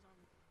what goes on.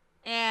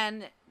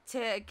 And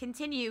to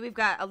continue, we've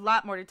got a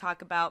lot more to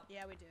talk about.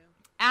 Yeah, we do.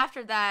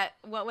 After that,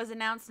 what was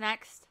announced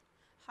next?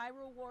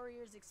 Hyrule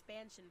Warriors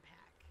expansion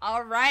pack.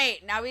 All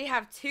right, now we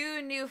have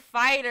 2 new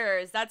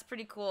fighters. That's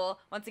pretty cool.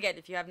 Once again,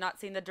 if you have not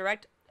seen the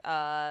direct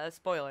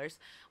spoilers,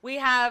 we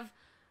have,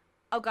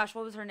 oh gosh,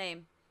 what was her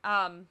name?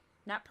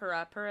 Not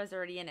Purah. Purah's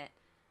already in it.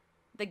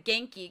 The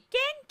Genki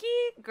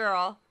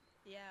girl.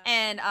 Yeah.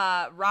 And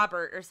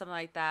Robert or something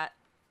like that.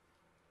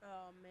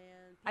 Oh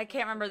man. I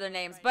can't remember their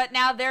names, but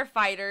now they're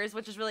fighters,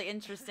 which is really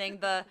interesting.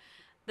 The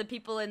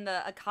people in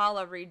the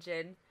Akala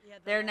region, yeah,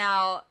 they're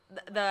now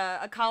the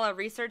Akala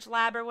Research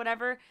Lab or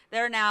whatever.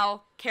 They're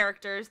now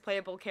characters,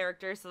 playable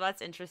characters, so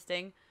that's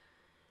interesting.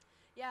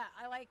 Yeah,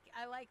 I like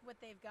what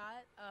they've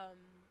got.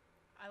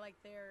 I like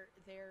their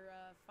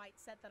fight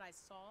set that I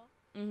saw.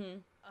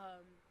 Mhm.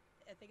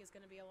 I think it's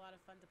going to be a lot of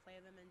fun to play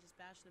them and just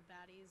bash the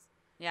baddies.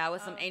 Yeah,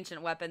 with some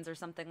ancient weapons or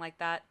something like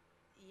that.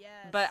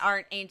 Yes. But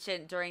aren't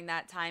ancient during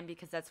that time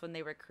because that's when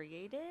they were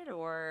created,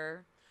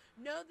 or?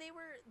 No, they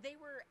were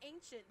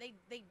ancient.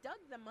 They dug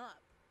them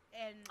up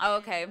and. Oh,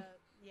 okay.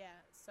 Yeah,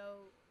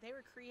 so they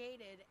were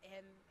created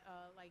and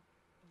like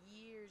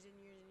years and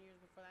years and years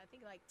before that. I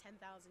think like 10,000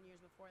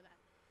 years before that.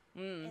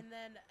 Mm. And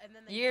then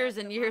they years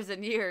dug and them years up.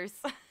 and years.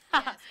 Yes,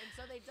 and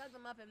so they dug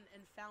them up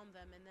and found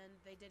them, and then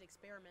they did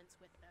experiments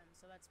with them.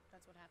 So that's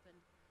what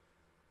happened.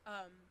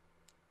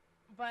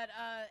 But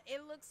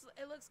it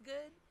looks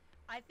good.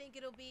 I think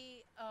it'll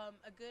be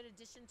a good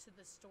addition to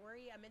the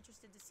story. I'm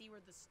interested to see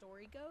where the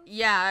story goes.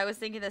 Yeah, I was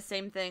thinking the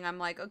same thing. I'm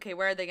like, okay,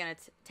 where are they going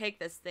to take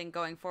this thing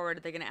going forward?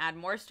 Are they going to add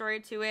more story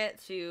to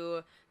it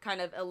to kind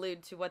of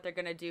allude to what they're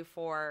going to do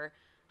for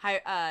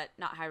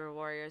not Hyrule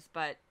Warriors,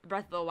 but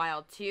Breath of the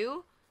Wild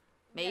 2?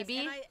 Maybe.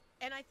 Yes,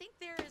 And I think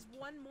there is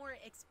one more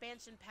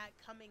expansion pack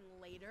coming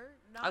later.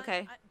 Not,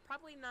 Okay.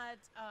 Probably not.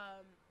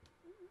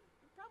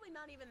 Probably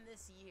not even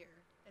this year.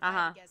 If I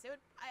had to guess,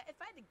 if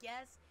I had to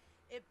guess,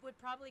 it would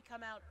probably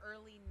come out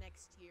early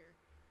next year.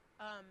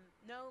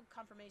 No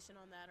confirmation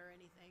on that or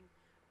anything.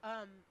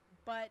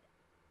 But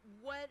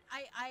what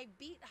I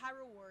beat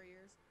Hyrule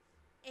Warriors,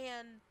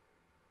 and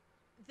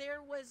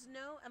there was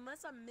no,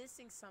 unless I'm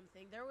missing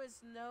something, there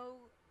was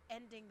no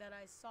ending that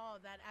I saw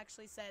that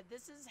actually said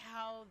this is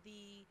how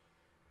the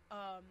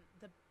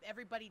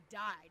everybody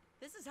died.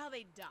 This is how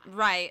they died.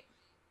 Right.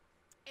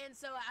 And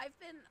so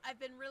I've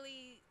been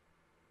really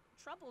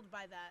troubled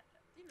by that.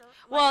 You know.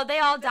 Well, they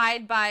all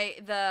died by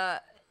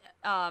the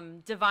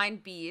divine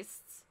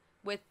beasts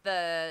with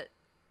the,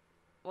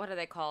 what are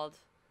they called?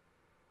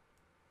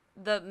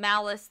 The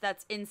malice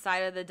that's inside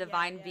of the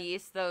divine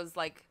beast. Those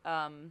like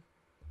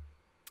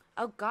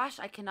oh gosh,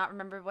 I cannot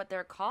remember what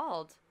they're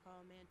called.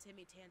 Oh man,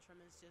 Timmy Tantrum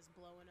is just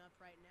blowing up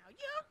right now. You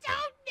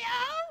don't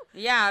know?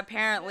 Yeah,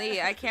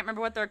 apparently. I can't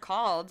remember what they're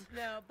called.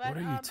 No, but What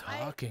are you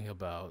talking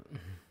about? Oh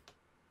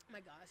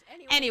my gosh.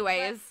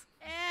 Anyways.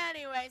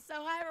 Anyway, so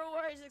Hyrule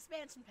Warriors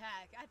expansion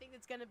pack. I think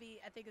it's gonna be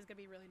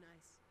really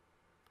nice.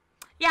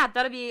 Yeah,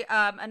 that'll be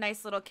a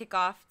nice little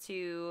kickoff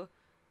to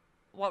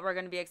what we're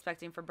gonna be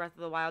expecting for Breath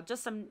of the Wild.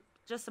 Just some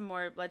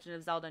more Legend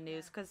of Zelda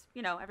news, because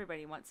you know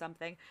everybody wants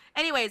something.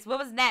 Anyways, what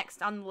was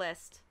next on the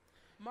list?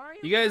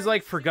 Mario You guys Kart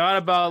like forgot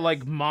Series about Plus.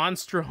 like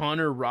Monster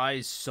Hunter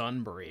Rise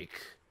Sunbreak.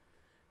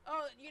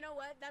 Oh, you know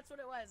what? That's what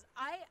it was.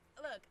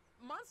 Look,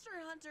 Monster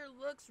Hunter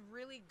looks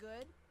really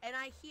good, and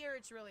I hear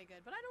it's really good,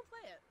 but I don't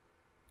play it.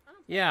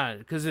 Yeah,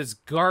 because it's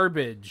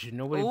garbage.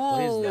 Nobody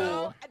plays Ooh. that.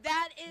 No,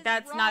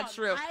 That's wrong. not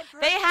true. I've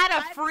heard- They had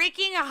a I've-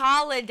 freaking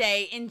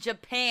holiday in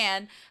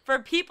Japan for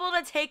people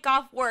to take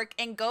off work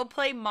and go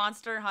play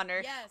Monster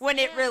Hunter Yes, when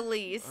it and-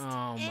 released. Oh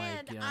my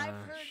And gosh. I've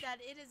heard that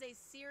it is a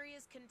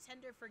serious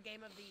contender for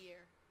Game of the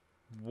Year.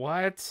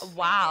 What?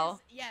 Wow.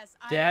 It is- yes,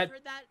 I That have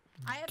heard that.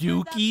 I have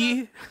Dookie?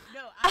 Heard that from,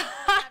 no, I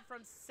heard that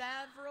from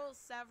several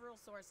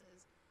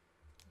sources.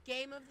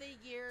 Game of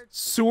the Year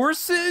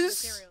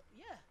Sources? material.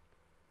 Yeah.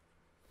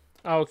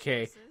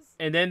 Okay. Sources.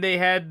 And then they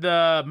had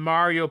the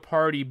Mario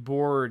Party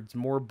boards,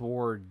 more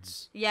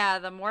boards. Yeah,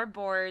 the more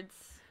boards.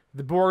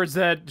 The boards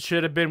that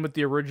should have been with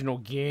the original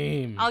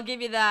game. I'll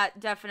give you that.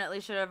 Definitely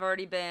should have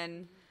already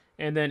been.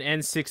 And then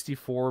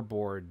N64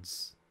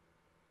 boards.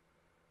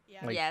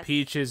 Yeah. Like Yes.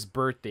 Peach's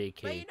birthday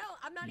cake. But you know,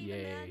 I'm not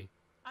even mad. Yay.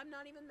 I'm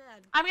not even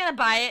mad. I'm gonna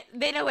buy it.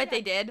 They know what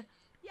they did.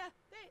 Yeah,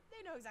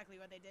 they know exactly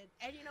what they did.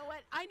 And you know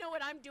what? I know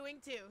what I'm doing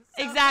too.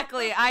 So.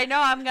 Exactly. I know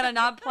I'm gonna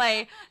not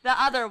play the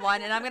other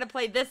one, and I'm gonna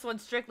play this one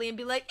strictly and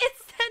be like,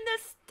 it's the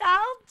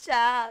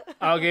nostalgia.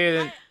 Okay,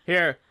 then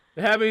here,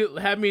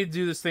 have me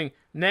do this thing.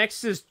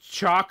 Next is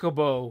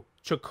Chocobo.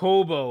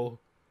 Chocobo.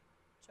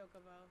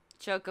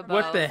 Chocobo.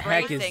 What the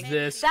heck is racing.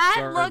 this That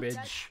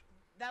garbage?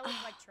 That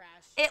looked like trash.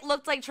 It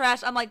looked like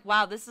trash. I'm like,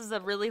 wow, this is a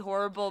really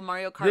horrible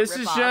Mario Kart This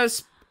is ripoff.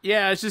 just,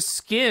 it's just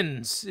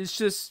skins. It's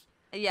just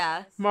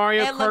Yeah.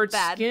 Mario It looked Kart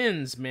bad.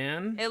 skins,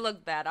 man. It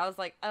looked bad. I was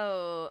like,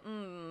 oh,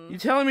 You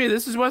telling me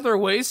this is what they're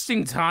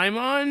wasting time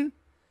on?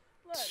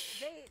 Look,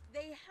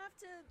 they have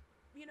to,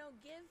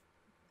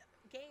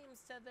 give games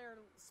to their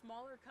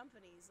smaller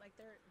companies. Like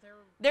they're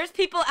There's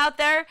people out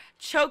there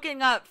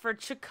choking up for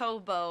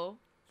Chocobo.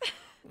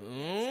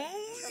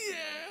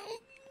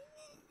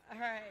 all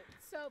right.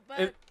 So, but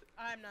It-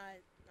 I'm not.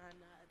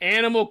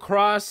 Animal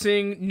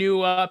Crossing new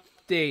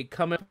update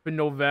coming up in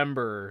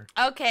November.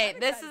 Okay, I'm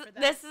this excited is for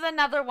that. this is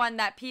another one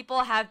that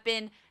people have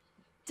been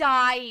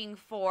dying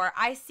for.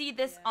 I see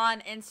this Yeah.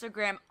 on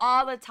Instagram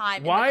all the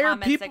time Why in the are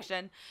comment people-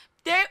 section.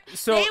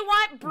 So, They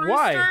want Brewster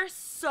why?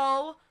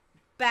 so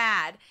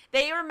bad.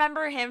 They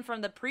remember him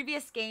from the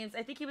previous games.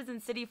 I think he was in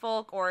City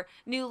Folk or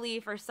New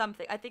Leaf or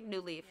something. I think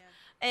New Leaf.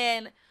 Yeah.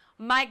 And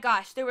my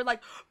gosh, they were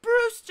like,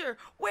 Brewster,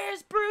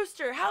 where's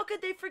Brewster? How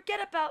could they forget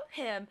about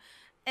him?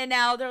 And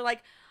now they're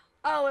like,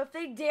 oh, if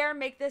they dare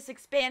make this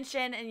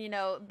expansion and,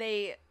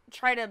 they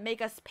try to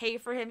make us pay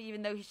for him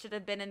even though he should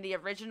have been in the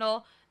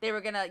original, they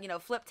were going to,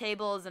 flip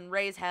tables and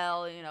raise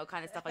hell,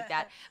 kind of stuff like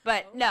that.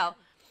 But no,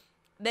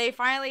 they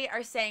finally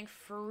are saying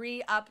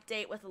free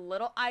update with a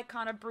little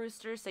icon of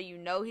Brewster so you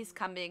know he's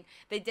coming.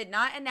 They did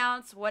not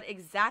announce what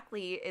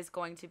exactly is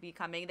going to be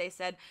coming. They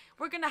said,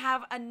 we're going to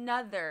have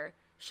another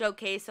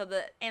showcase so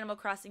the Animal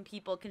Crossing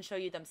people can show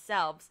you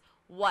themselves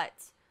what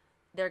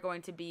they're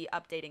going to be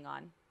updating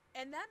on.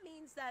 And that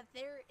means that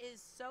there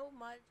is so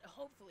much,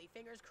 hopefully,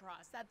 fingers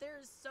crossed, that there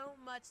is so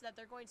much that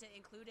they're going to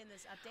include in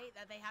this update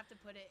that they have to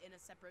put it in a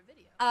separate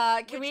video.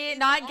 Can Which we is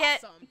not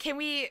awesome. can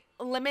we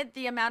limit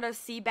the amount of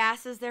sea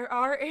basses there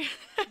are?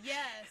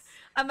 Yes.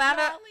 amount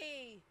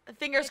Golly. of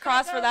fingers If I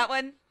crossed for go- that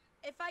one.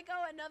 If I go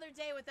another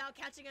day without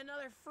catching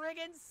another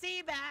friggin'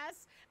 sea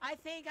bass, I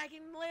think I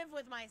can live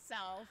with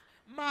myself.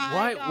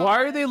 My Why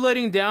are they God.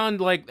 letting down,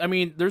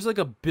 there's like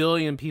 1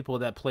 billion people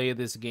that play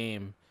this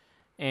game.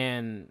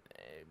 And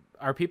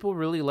are people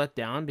really let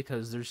down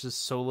because there's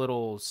just so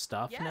little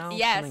stuff Yes. now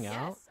Yes. coming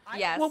out? Yes.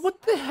 Yes. Well,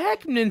 what the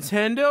heck,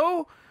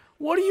 Nintendo?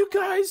 What are you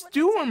guys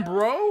doing,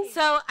 bro?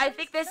 So I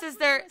think this That's is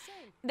what I their was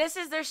saying. this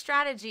is their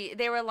strategy.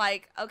 They were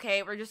like,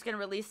 okay, we're just gonna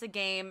release a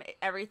game.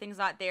 Everything's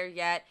not there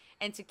yet,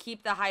 and to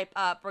keep the hype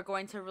up, we're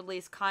going to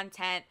release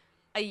content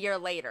a year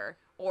later,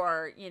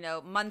 or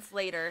months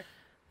later.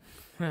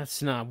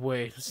 That's not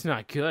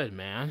good,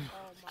 man.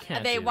 Oh my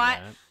Can't They do want.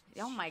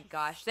 that. Oh my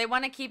gosh, they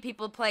want to keep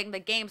people playing the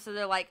game, so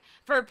they're like,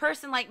 for a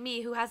person like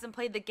me who hasn't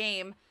played the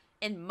game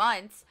in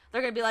months,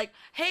 they're gonna be like,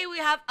 hey, we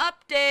have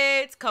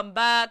updates. Come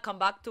back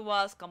to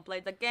us. Come play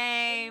the And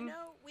game.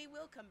 we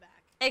will come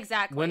back.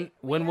 Exactly.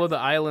 When will the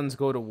islands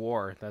go to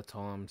war? That's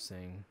all I'm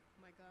saying.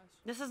 Oh my gosh.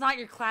 This is not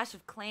your Clash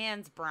of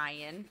Clans,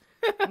 Brian.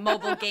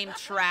 Mobile game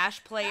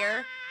trash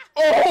player.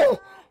 Oh,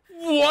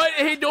 what?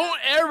 Hey, don't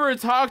ever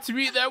talk to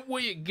me that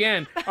way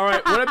again. All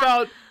right, what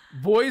about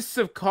Voice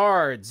of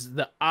Cards,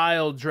 The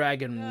Isle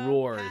Dragon No,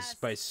 Roars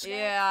pass. by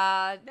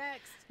Yeah.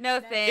 Next. No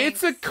Next.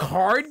 thanks. It's a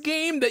card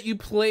game that you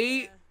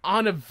play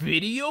on a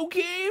video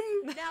game?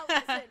 Now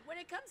listen, when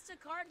it comes to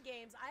card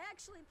games, I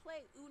actually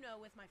play Uno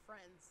with my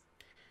friends.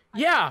 I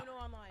Yeah. play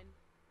Uno online.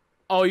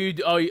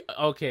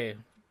 Okay.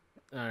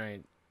 All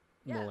right.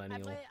 Yeah,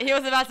 Millennial. He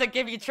was about to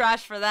give you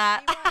trash for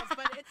that. He was,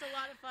 but it's a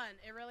lot of fun.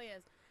 It really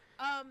is.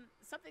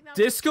 Something that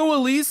Disco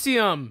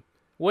Elysium.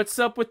 What's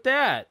up with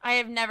that? I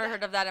have never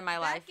heard of that in my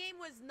that life. game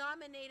was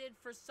nominated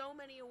for so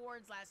many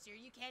awards last year.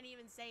 You can't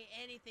even say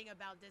anything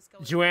about Disco.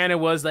 Joanna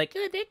was like,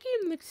 oh, that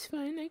game looks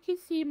fun. I can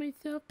see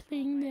myself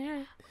playing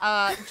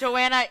that.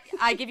 Joanna,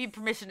 I give you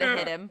permission to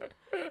hit him.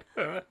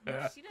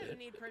 She doesn't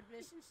need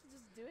permission. She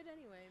just do it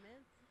anyway,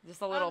 man.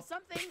 Just a little.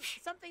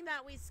 Something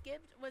that we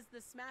skipped was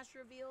the Smash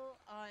reveal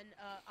on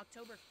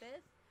October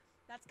 5th.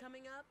 That's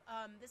coming up.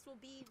 This will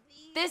be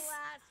the last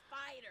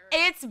fighter.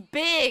 It's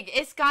big.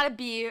 It's gotta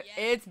be. Yes.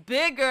 It's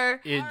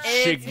bigger. It's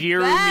It's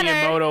Shigeru better.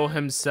 Miyamoto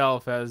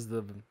himself as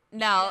the...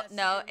 No, Yes.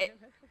 no.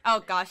 Oh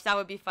gosh, that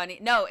would be funny.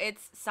 No,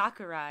 it's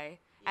Sakurai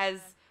as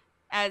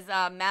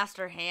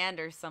Master Hand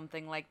or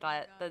something like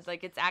that. gosh. That's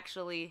like it's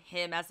actually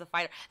him as a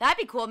fighter. That'd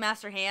be cool,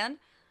 Master Hand.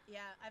 Yeah,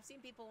 I've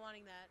seen people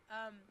wanting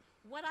that.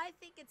 What I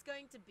think it's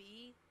going to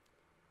be,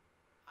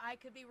 I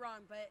could be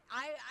wrong, but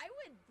I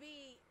would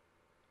be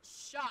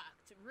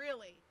shocked,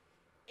 really,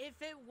 if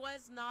it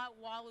was not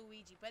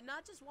Waluigi. But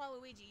not just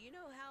Waluigi. You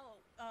know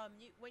how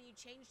when you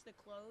change the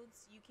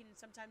clothes, you can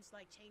sometimes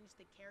like change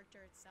the character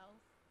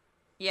itself.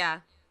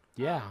 Yeah.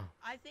 Yeah.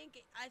 I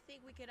think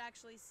we could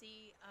actually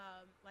see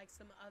like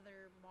some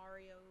other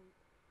Mario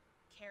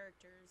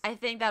characters. I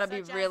think that'll be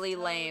Such as really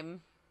Toad.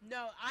 lame.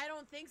 No, I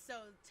don't think so.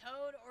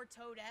 Toad or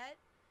Toadette.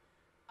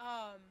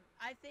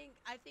 I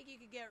think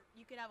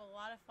you could have a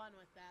lot of fun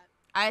with that.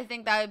 I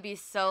think that would be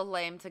so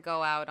lame to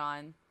go out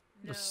on.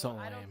 No, So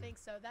I lame. don't think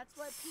so. That's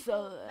what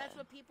So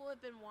people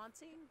have been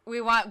wanting.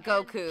 We want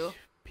Goku.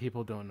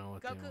 People don't know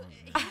what they Goku,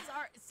 want.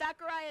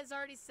 Sakurai has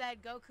already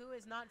said Goku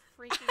is not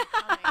freaking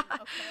coming.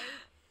 Okay,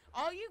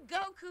 all you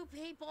Goku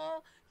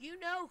people, you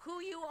know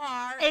who you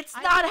are. It's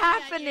I not look at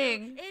you.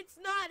 happening. It's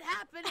not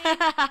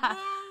happening.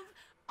 Move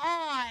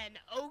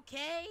on,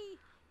 okay?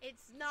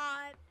 It's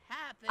not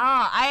happening.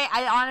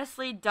 I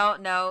honestly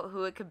don't know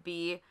who it could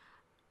be.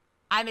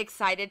 I'm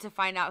excited to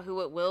find out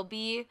who it will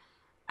be.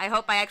 I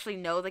hope I actually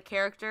know the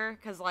character,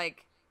 because,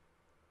 like,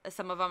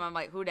 some of them I'm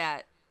like, who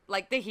dat?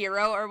 Like, the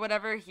hero or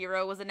whatever,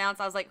 hero was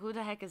announced. I was like, who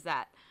the heck is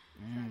that?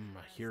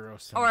 A hero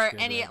sounds Or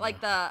good any, right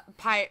like, now.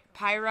 the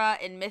Pyra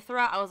and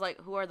Mithra. I was like,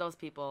 who are those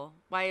people?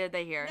 Why are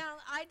they here? Now,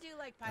 I do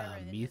like Pyra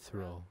and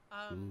Mithril.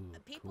 Ooh,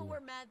 people cool.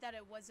 were mad that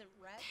it wasn't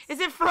Rex. Is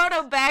it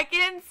Frodo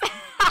Baggins?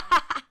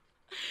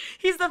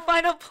 He's the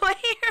final player.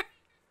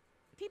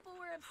 People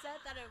were upset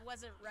that it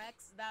wasn't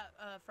Rex that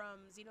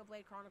from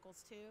Xenoblade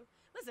Chronicles 2.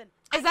 Listen,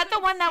 Is that the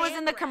one that was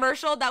in the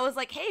commercial that was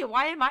like, hey,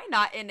 why am I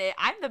not in it?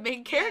 I'm the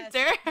main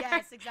character.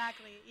 Yes,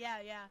 exactly. Yeah.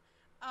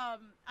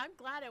 I'm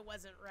glad it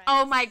wasn't Rex.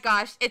 Oh my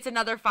gosh, it's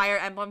another Fire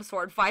Emblem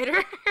sword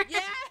fighter.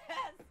 Yes,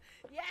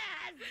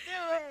 do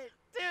it,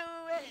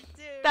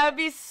 dude. That'd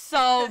be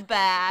so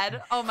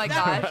bad. Oh my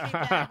That gosh. would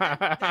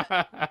be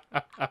bad.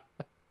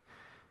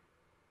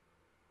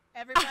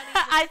 Everybody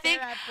just I stare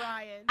think- at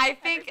Brian. I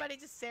think Everybody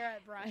just stare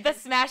at Brian. The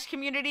Smash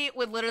community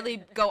would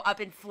literally go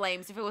up in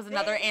flames if it was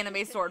another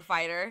anime sword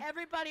fighter.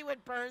 Everybody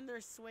would burn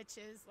their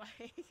switches.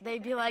 Like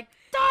They'd be like,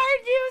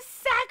 darn you,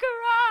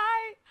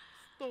 Sakurai!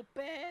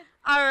 stupid.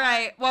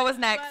 Alright, what was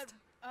next?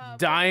 But,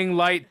 Dying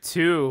Light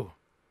 2.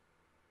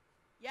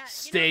 yeah,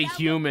 Stay that looked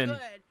human. good.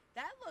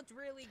 That looked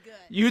really good.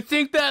 You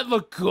think that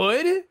looked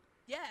good?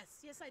 Yes,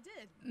 I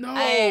did.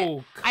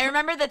 No. I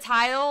remember the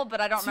title, but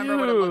I don't remember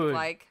what it Dude. looked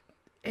like.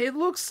 It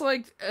looks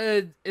like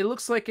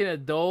an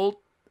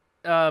adult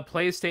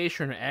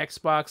PlayStation or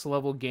Xbox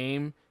level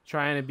game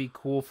trying to be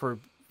cool for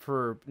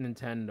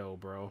Nintendo,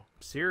 bro.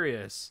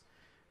 Serious.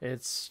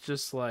 It's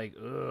just like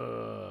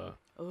ugh.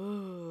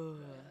 Ooh.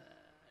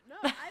 No,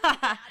 I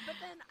like that. But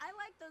then I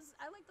like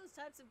those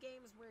types of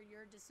games where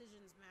your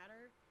decisions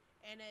matter,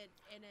 and it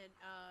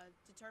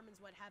determines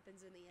what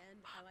happens in the end.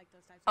 I like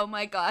those types. Oh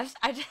my gosh,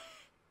 I just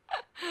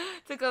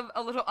took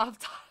a little off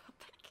topic.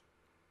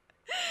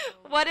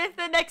 What if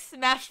the next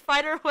Smash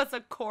fighter was a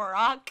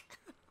Korok?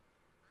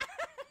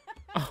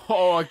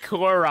 Oh, a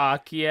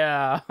Korok,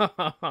 yeah.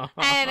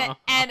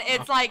 And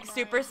it's like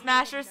Super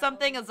Smash or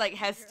something. It's like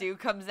Hestu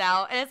comes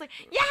out, and it's like,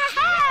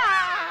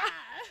 yeah!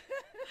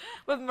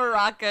 With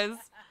maracas.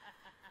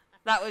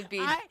 That would be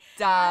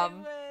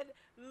dumb. I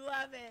would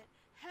love it.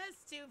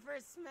 Hestu for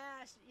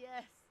Smash,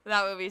 yes.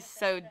 That would be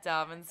so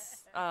dumb. And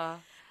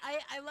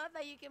I love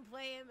that you can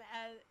play him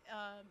as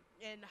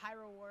in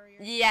Hyrule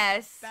Warriors.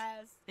 yes,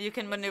 Best. you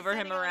can He's just maneuver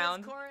him sending out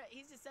his around.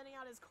 He's just sending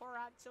out his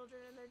Korok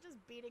children, and they're just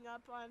beating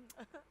up on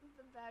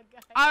the bad guy.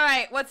 All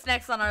right, what's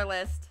next on our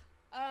list?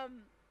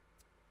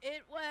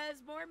 It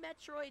was more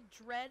Metroid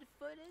Dread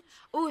footage.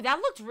 Ooh, that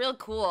looked real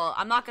cool.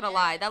 I'm not gonna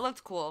lie, that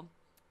looked cool.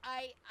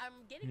 I'm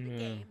getting the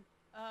game,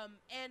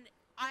 and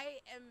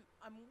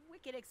I'm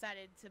wicked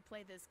excited to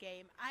play this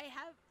game. I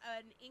have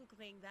an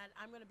inkling that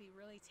I'm gonna be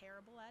really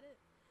terrible at it,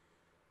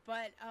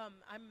 but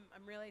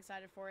I'm really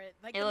excited for it.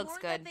 Like, It the looks more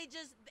good. that they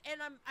just,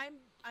 and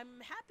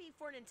I'm happy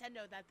for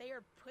Nintendo that they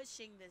are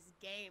pushing this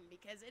game,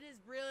 because it is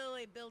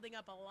really building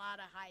up a lot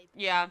of hype.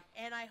 Yeah.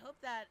 And I hope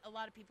that a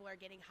lot of people are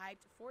getting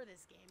hyped for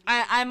this game.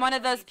 I'm one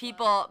of those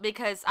people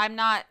because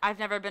I've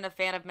never been a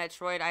fan of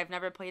Metroid. I've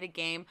never played a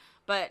game,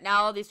 but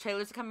now all these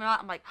trailers are coming out.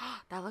 I'm like,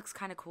 oh, that looks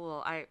kind of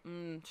cool.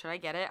 Should I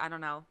get it? I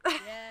don't know.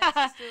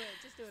 Yes,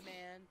 just do it,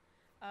 man.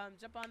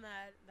 Jump on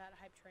that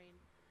hype train.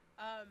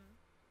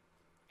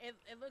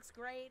 It looks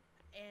great,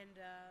 and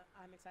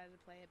I'm excited to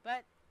play it.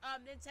 But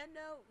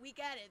Nintendo, we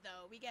get it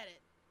though. We get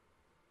it.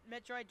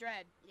 Metroid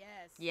Dread,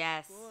 yes.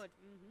 Yes. Good.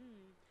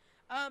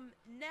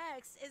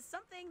 Next is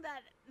something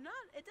that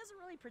it doesn't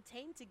really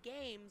pertain to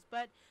games,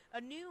 but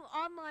a new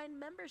online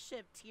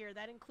membership tier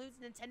that includes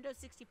Nintendo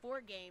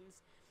 64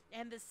 games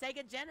and the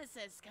Sega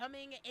Genesis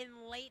coming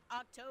in late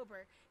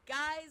October.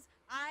 Guys,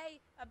 I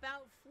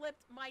about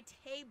flipped my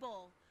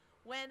table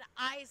when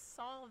I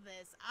saw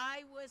this.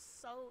 I was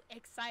so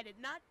excited.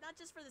 Not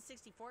just for the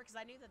 64, because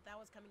I knew that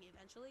was coming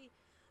eventually,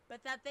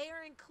 but that they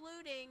are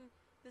including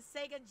the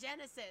Sega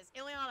Genesis.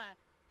 Ileana,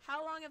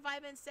 how long have I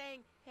been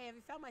saying, hey, have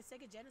you found my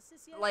Sega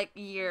Genesis yet? Like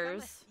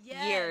years.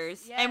 Yes,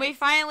 years. yes. And we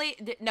finally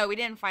no, we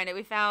didn't find it.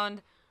 We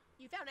found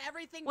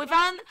everything. We but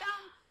found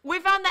you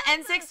the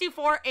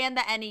N64 and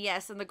the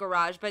NES in the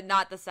garage, but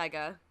not the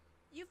Sega.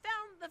 You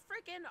found the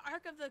freaking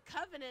Ark of the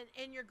Covenant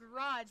in your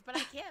garage, but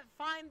I can't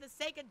find the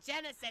Sega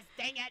Genesis,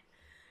 dang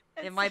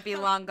it. It might be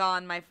long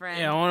gone, my friend.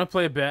 Yeah, I want to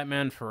play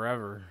Batman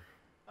Forever.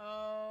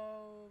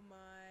 Oh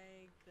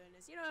my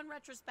goodness. You know, in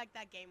retrospect,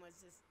 that game was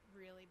just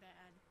really bad.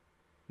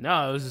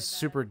 No, it was Really just bad.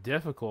 super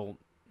difficult,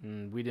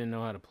 and we didn't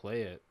know how to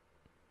play it.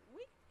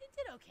 We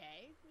did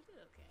okay.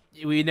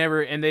 We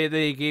never, and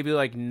they gave you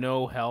like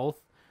no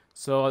health,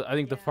 so I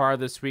think the Yeah.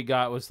 farthest we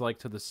got was like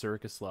to the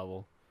circus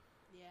level.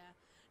 Yeah.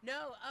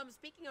 No,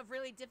 speaking of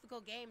really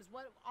difficult games,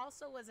 what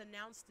also was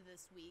announced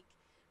this week,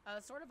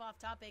 sort of off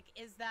topic,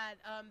 is that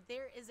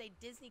there is a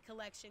Disney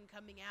collection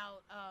coming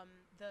out,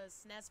 the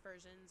SNES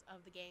versions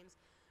of the games,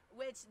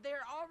 which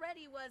there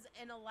already was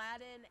an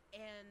Aladdin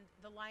and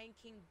the Lion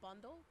King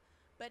bundle,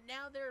 but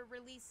now they're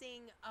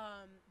releasing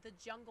the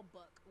Jungle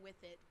Book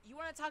with it. You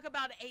want to talk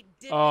about a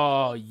difficult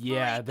Oh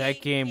yeah, that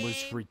freaking game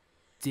was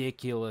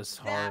ridiculous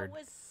hard. That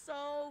was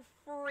so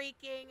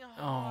freaking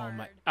Oh hard.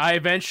 my!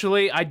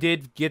 I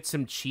did get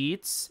some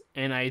cheats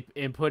and I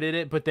inputted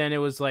it, but then it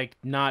was like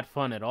not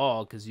fun at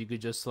all because you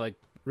could just like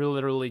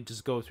literally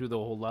just go through the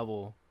whole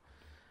level.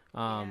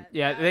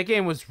 Yeah, that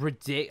game was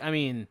ridiculous. I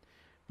mean,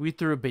 we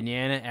threw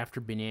banana after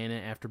banana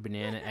after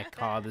banana at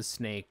Kaw the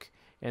snake,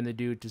 and the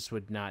dude just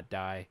would not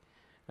die.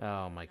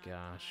 Oh my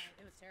gosh!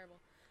 It was terrible.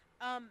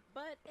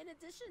 But in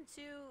addition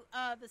to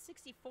the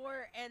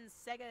 64 and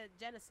Sega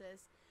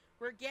Genesis,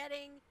 we're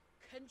getting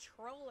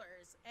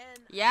controllers. And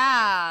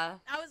Yeah.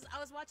 I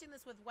was watching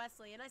this with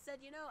Wesley, and I said,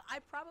 you know, I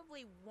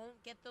probably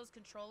won't get those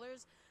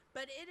controllers,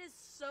 but it is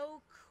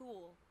so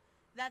cool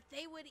that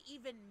they would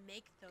even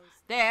make those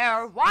things.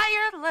 They're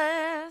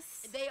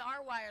wireless. They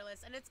are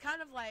wireless, and it's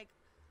kind of like,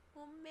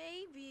 well,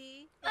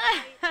 maybe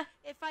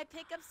if I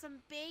pick up some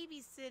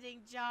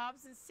babysitting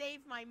jobs and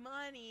save my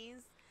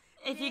monies,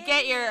 If you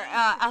get your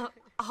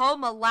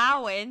home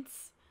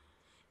allowance,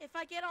 if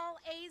I get all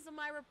A's on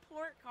my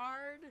report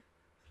card,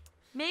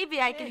 maybe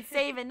I can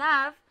save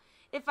enough.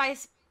 If I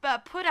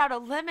put out a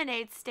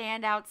lemonade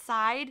stand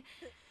outside,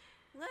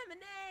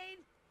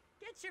 lemonade,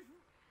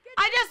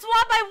 I just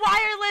want my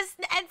wireless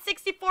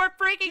N64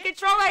 freaking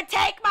controller.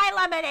 Take my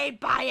lemonade.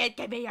 Buy it.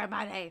 Give me your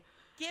money.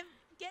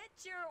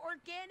 get your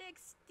organic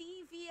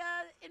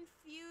stevia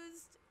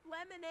infused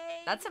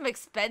lemonade. That's some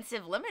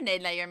expensive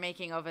lemonade that you're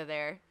making over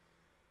there.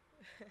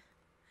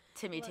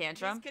 Timmy Look,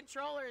 Tantrum. These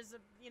controllers,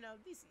 you know,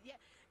 these. Yeah,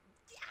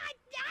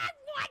 I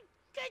want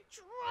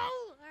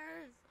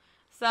controllers.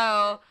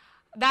 So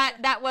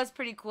that was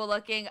pretty cool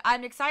looking.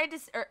 I'm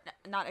excited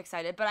not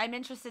excited, but I'm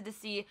interested to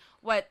see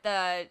what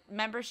the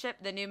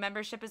new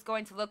membership is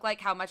going to look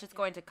like, how much it's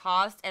going to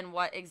cost, and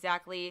what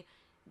exactly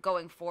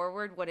going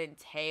forward would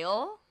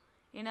entail,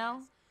 you know?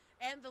 Yes.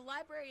 And the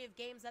library of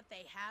games that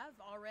they have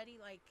already,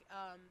 like,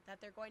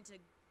 that they're going to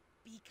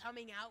be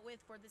coming out with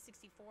for the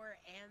 64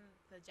 and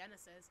the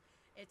Genesis,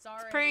 it's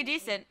already pretty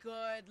decent. a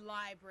good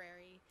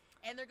library.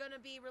 And they're going to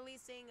be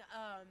releasing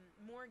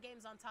more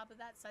games on top of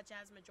that, such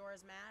as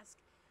Majora's Mask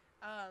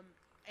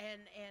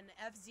and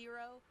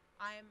F-Zero.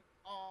 I'm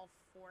all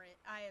for it.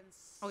 I am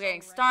so We're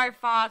getting ready. Star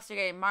Fox. You're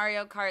getting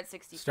Mario Kart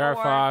 64. Star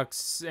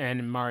Fox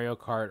and Mario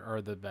Kart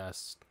are the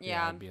best.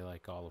 Yeah. I'd be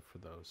like all for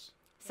those.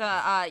 So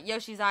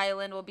Yoshi's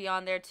Island will be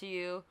on there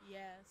too.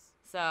 Yes.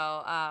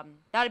 So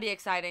that'll be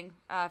exciting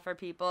for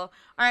people. All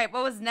right,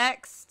 what was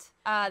next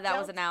that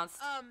was announced?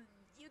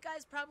 You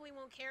guys probably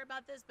won't care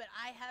about this, but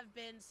I have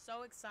been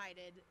so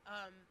excited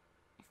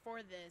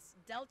for this.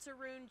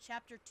 Deltarune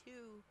Chapter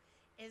 2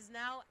 is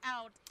now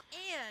out,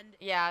 and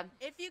Yeah.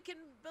 if you can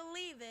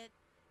believe it,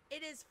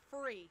 it is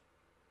free.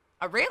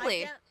 Oh,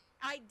 really?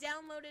 I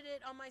downloaded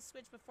it on my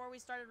Switch before we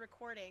started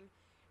recording,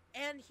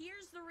 and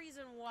here's the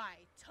reason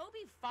why.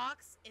 Toby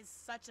Fox is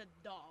such a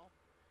doll.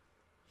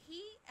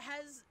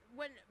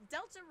 When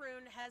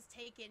Deltarune has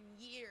taken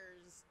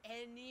years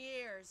and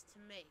years to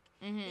make,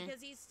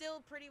 because he's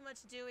still pretty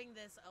much doing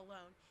this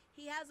alone.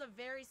 He has a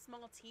very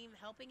small team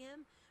helping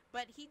him,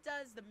 but he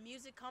does the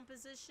music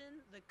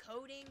composition, the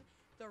coding,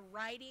 the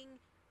writing,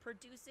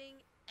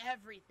 producing,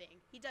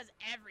 everything. He does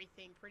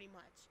everything pretty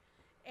much.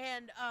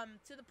 And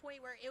to the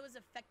point where it was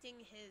affecting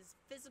his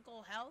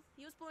physical health.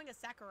 He was pulling a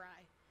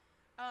Sakurai.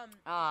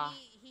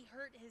 He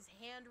hurt his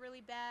hand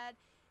really bad.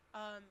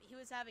 He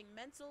was having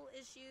mental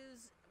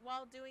issues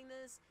while doing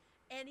this.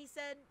 And he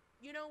said,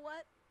 you know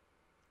what?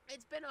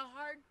 It's been a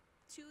hard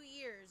 2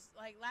 years,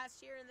 like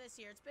last year and this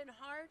year. It's been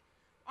hard.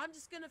 I'm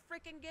just going to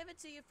freaking give it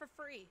to you for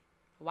free.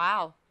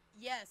 Wow.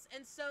 Yes,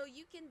 and so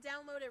you can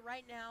download it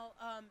right now.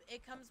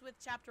 It comes with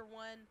Chapter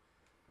 1.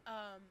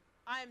 I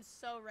am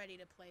so ready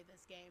to play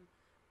this game.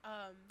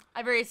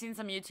 I've already seen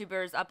some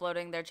YouTubers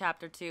uploading their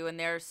Chapter 2, and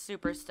they're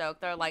super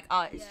stoked. They're like,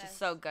 oh, it's just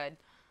so good.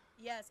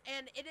 Yes,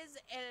 and it is,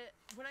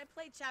 when I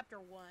played Chapter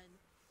 1,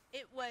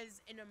 it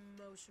was an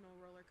emotional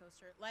roller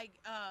coaster. Like,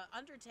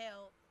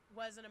 Undertale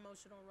was an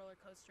emotional roller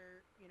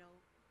coaster,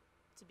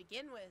 to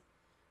begin with.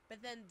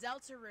 But then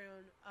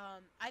Deltarune,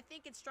 I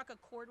think it struck a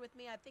chord with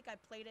me. I think I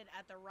played it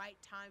at the right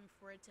time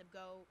for it to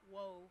go,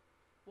 whoa,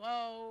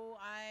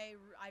 I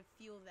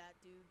feel that,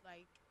 dude.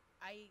 Like,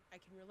 I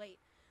can relate.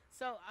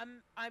 So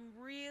I'm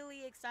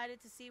really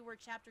excited to see where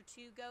Chapter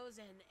 2 goes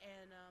and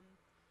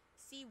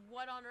see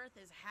what on earth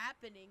is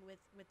happening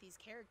with these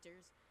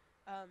characters.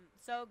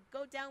 So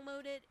go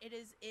download it. It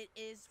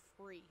is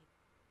free.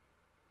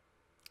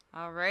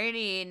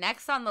 Alrighty,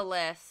 next on the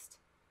list.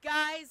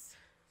 Guys,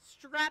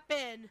 strap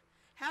in.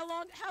 How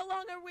long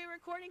are we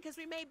recording? Because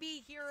we may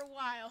be here a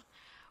while.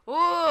 Ooh,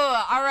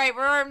 all right,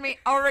 we're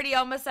already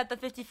almost at the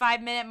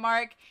 55-minute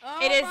mark. Oh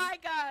my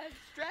God,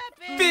 strap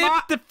in.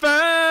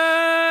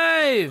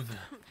 55!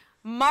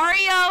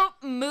 Mario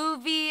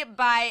movie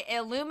by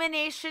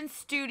Illumination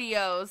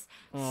Studios,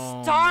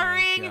 Oh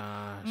starring my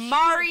gosh.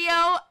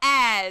 Mario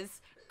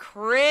as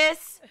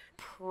Chris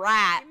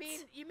Pratt.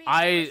 You mean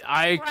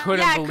I Chris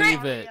couldn't Yeah,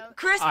 believe it.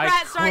 Chris I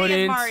Pratt starring as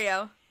couldn't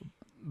Mario.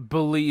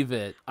 believe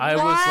it. I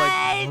was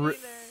What? like,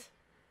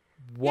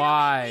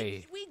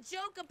 why? We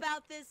joke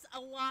about this a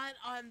lot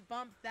on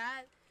Bump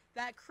that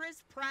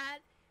Chris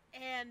Pratt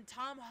and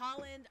Tom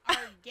Holland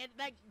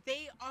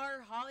they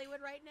are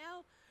Hollywood right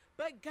now.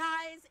 But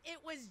guys, it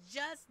was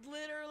just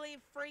literally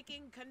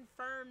freaking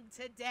confirmed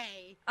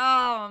today.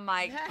 Oh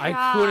my gosh.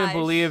 I couldn't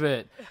believe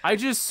it. I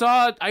just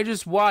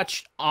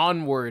watched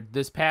Onward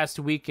this past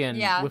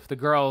weekend with the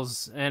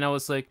girls, and I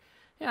was like,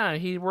 yeah,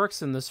 he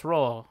works in this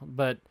role.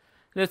 But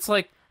it's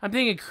like, I'm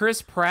thinking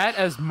Chris Pratt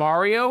as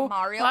Mario.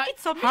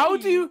 It's so how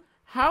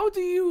do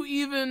you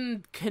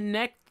even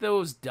connect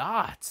those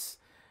dots?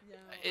 No,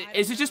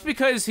 Is it just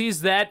because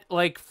he's that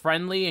like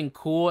friendly and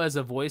cool as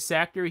a voice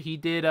actor? He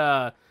did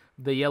the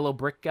yellow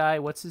brick guy.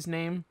 What's his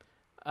name?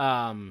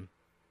 The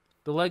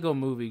Lego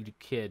Movie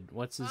kid.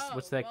 What's that?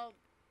 Well,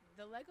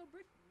 the Lego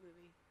brick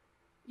movie.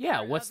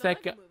 Yeah. Or, What's the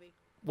that? Lego movie.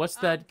 What's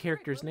that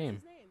character's What was name?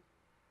 his name?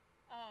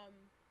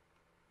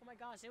 Oh my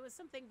gosh, it was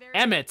something very.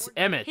 Emmett. important.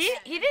 Emmett.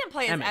 He didn't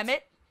play as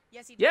Emmett.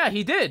 Yes, he did. Yeah,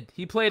 he did.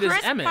 He played Chris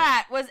as Emmett.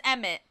 Pratt was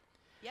Emmett.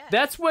 Yes.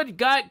 That's what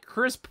got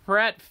Chris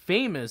Pratt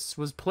famous,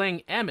 was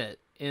playing Emmett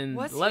in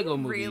Was he Lego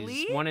movies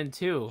really? 1 and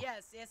 2.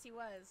 Yes, he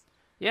was.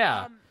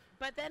 Yeah.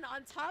 But then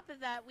on top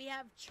of that, we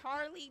have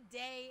Charlie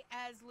Day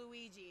as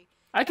Luigi.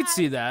 I could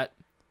see Guys, that.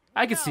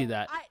 I could see no,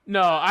 that. I-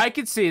 No, I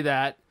could see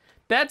that.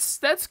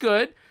 That's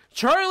good.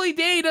 Charlie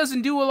Day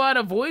doesn't do a lot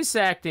of voice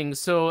acting,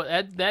 so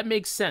that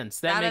makes sense.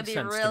 That That'd makes be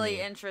sense really to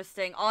me.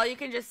 interesting. All you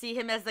can just see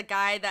him as the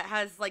guy that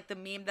has like the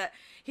meme that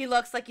he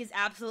looks like he's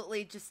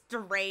absolutely just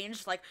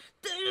deranged, like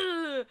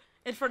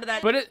in front of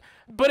that. board.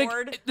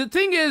 The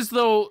thing is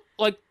though,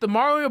 like the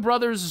Mario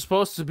Brothers is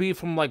supposed to be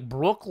from like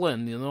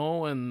Brooklyn,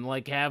 and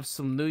like have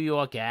some New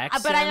York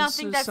accents. But I don't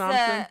think or that's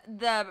something.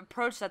 the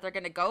approach that they're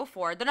gonna go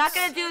for. They're not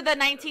gonna do the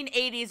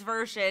 1980s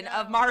version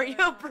of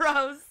Mario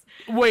Bros.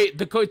 Wait,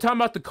 talking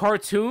about the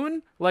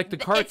cartoon? Like the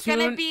cartoon? It's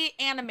gonna be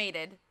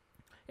animated.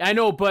 I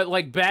know, but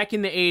like back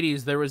in the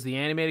 80s, there was the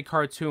animated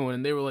cartoon,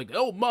 and they were like,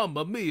 "Oh,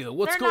 Mamma Mia,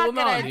 what's They're going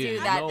not on gonna here?"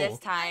 do that No. this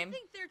I time.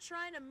 think they're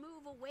trying to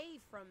move away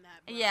from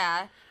that. Bro.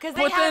 Yeah, because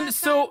But then,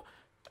 so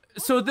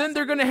So then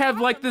they're gonna have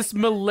like this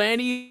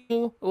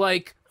millennial,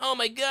 like, oh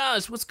my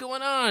gosh, what's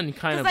going on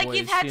kind of like voice.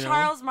 you've had you know?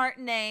 Charles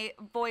Martinet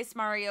voice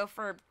Mario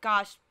for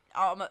gosh,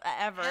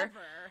 ever,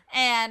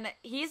 and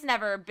he's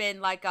never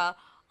been like a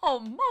oh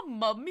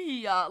mamma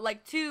mia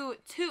like too.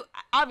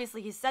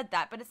 Obviously he said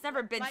that, but it's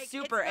never been like,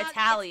 super it's not,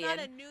 Italian. It's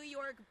not a New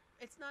York.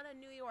 It's not a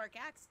New York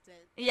accent.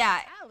 It's Yeah.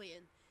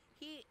 Italian.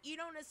 You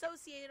don't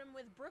associate him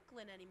with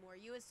Brooklyn anymore.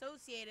 You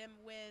associate him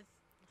with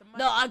the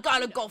No, I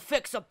gotta Montecito. go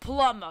fix a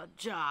plumber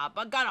job.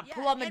 I got a Yeah,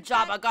 plumbing in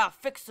job. fact- I gotta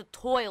fix the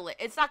toilet.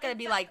 It's not gonna in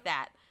be fact- like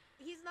that.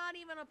 He's not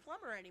even a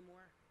plumber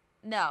anymore.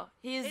 No,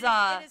 he's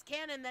It is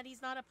canon that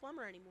he's not a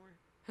plumber anymore.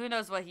 who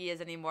knows what he is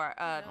anymore.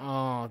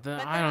 Oh, But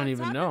then I don't on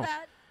even top know. Of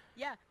that,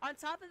 yeah, on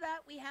top of that,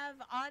 we have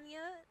Anya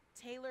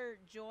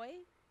Taylor-Joy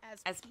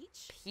as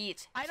Peach.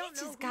 Pete. I don't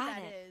Peach know has who got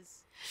that it.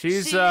 is.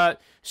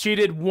 She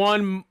did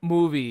one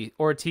movie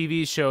or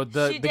TV show,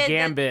 the She did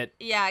Gambit.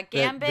 Yeah,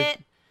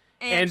 Gambit.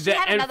 And she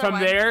had another from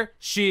one. there,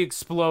 she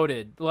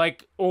exploded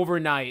like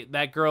overnight.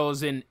 That girl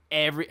is in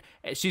every.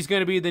 She's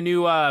gonna be the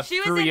new She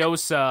was in-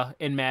 Furiosa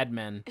in Mad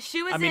Men.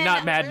 She was I mean, in,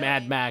 not Mad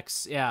Really?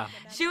 Max. Yeah.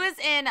 She was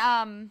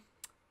in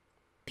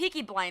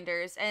Peaky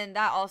Blinders, and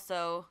that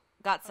also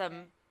got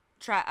some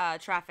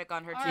traffic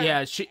on her too. Alright. Yeah,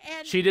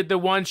 And- she did the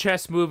one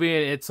chess movie,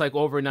 and it's like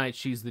overnight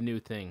she's the new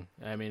thing.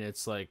 I mean,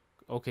 it's like,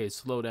 okay,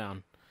 slow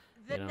down.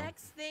 The know.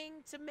 next thing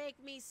to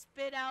make me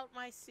spit out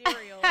my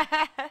cereal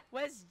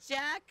was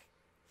Jack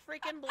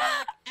freaking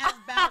Black as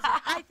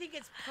Bowser. I think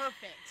it's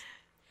perfect.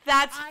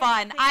 That's I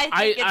fun. think-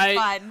 I think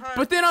it's fun.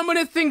 But then I'm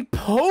gonna think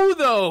Poe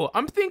though.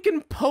 I'm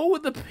thinking Poe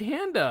the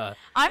panda.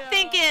 I'm No.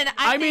 thinking.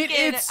 I mean,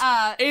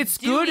 it's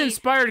good Dewey.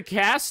 inspired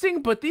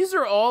casting, but these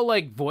are all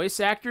like voice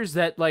actors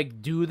that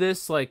like do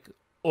this like.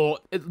 Oh,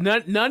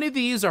 none of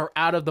these are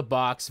out of the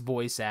box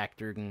voice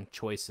acting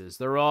choices.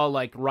 They're all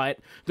like right.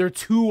 They're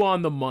too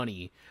on the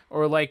money,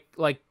 or like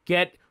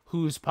get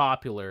who's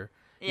popular.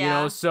 You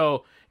Yeah. know,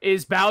 so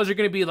is Bowser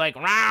gonna be like,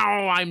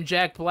 "Wow, I'm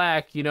Jack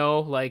Black"? You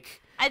know,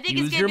 like I think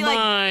use it's your gonna be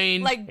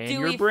mind like and Dewey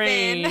your Finn.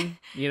 brain.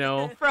 You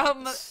know,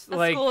 from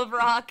like- School of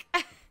Rock.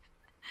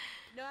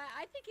 No,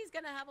 I think he's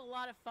gonna have a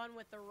lot of fun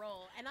with the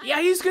role. And I yeah,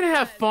 think he's gonna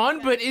have does, fun.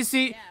 But because- is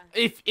he?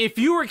 yeah. If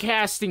you were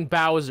casting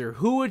Bowser,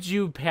 who would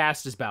you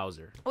cast as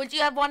Bowser? Would you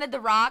have wanted The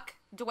Rock,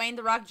 Dwayne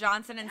The Rock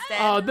Johnson instead?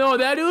 Oh no,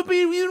 that would be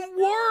even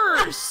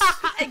worse.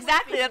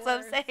 Exactly, that's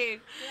what I'm worse.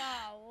 saying.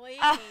 Golly.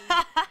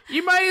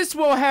 You might as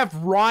well have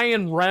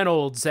Ryan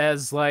Reynolds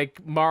as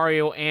like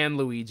Mario and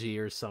Luigi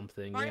or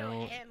something, Mario you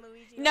know? and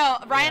Luigi. No,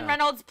 Ryan Yeah.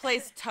 Reynolds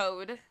plays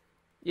Toad.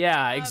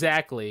 Yeah,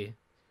 exactly.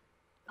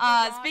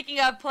 Rock. Speaking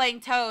of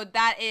playing Toad,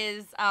 that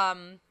is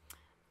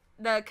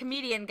the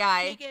comedian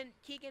guy.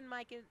 Keegan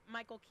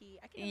Michael Key.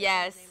 I can't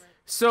Yes. remember his name right.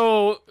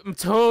 So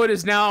Toad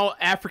is now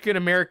African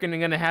American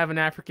and gonna have an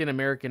African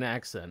American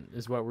accent,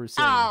 is what we're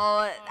saying.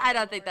 Oh, I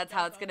don't think that's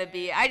how it's gonna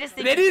be. I just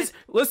think It it's is.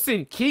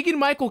 Listen, Keegan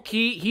Michael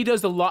Key. He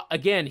does a lot.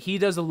 Again, he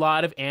does a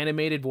lot of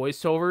animated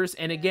voiceovers,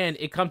 and again,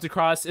 it comes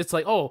across. It's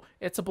like, oh,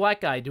 it's a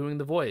black guy doing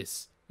the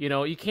voice. You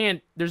know, you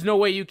can't. There's no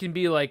way you can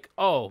be like,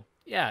 oh,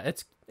 yeah,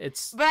 it's.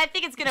 But I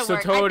think it's gonna So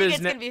work. Toad I think is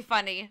it's gonna be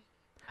funny.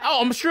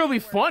 Oh, I'm sure it'll be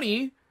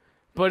funny,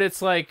 but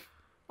it's like,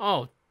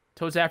 oh,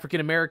 Toad's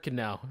African American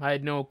now. I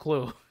had no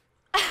clue.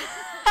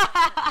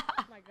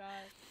 Oh my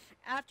god.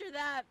 After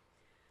that,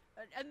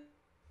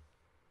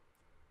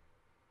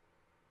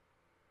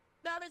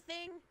 another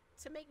thing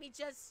to make me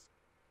just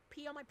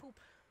pee on my poop.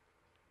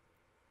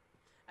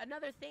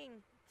 Another thing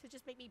to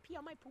just make me pee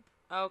on my poop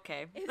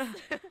Okay. is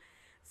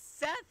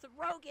Seth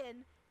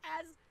Rogen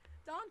as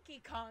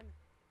Donkey Kong.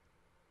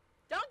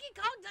 Donkey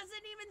Kong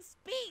doesn't even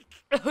speak.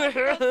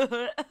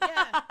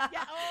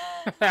 Yeah.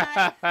 Oh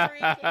my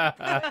freaking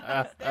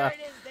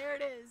goodness. There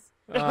it is.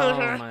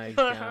 Oh my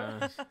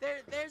gosh.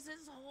 There's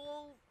this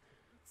whole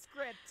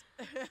script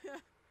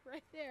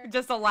right there.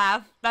 Just a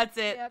laugh. That's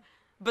it. Yep.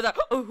 But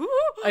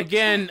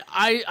Again,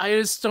 I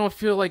just don't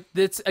feel like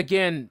that's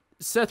again.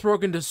 Seth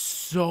Rogen does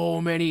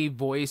so many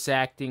voice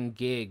acting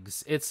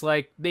gigs. It's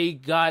like they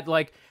got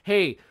like,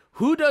 hey,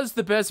 who does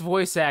the best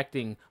voice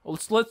acting?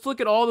 Let's look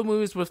at all the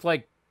movies with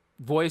like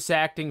voice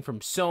acting from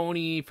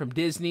Sony, from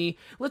Disney.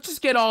 Let's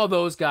just get all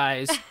those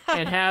guys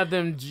and have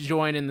them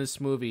join in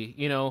this movie.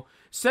 You know,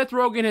 Seth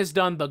Rogen has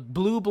done the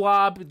Blue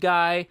Blob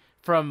guy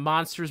from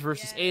Monsters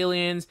vs. Yes.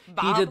 Aliens.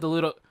 Bob.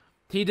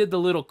 He did the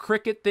little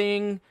cricket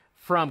thing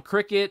from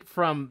Cricket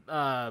from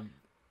Panda.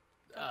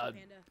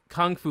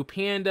 Kung Fu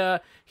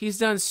Panda. He's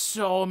done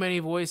so many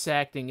voice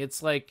acting.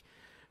 It's like,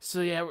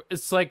 so yeah,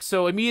 it's like,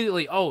 so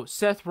immediately, oh,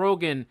 Seth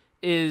Rogen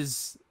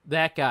is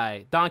that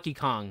guy, Donkey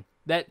Kong.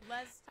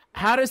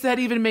 How does that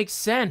even make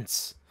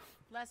sense?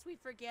 Lest we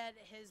forget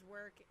his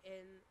work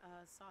in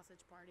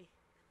Sausage Party.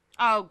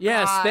 oh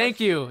Yes, gosh. thank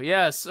you.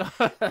 Yes.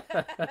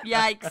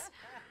 Yikes.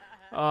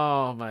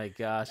 Oh my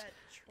gosh. That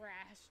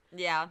trash.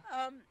 Yeah.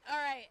 All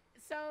right.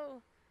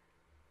 So,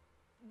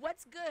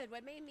 what's good?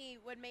 What made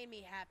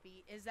me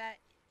happy is that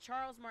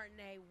Charles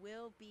Martinet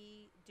will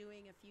be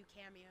doing a few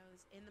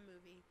cameos in the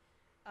movie.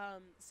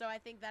 So I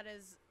think that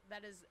is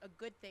a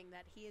good thing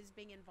that he is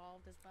being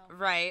involved as well.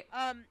 Right.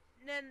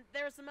 Then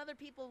there are some other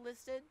people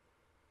listed.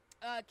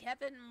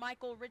 Kevin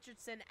Michael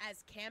Richardson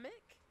as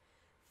Kamek.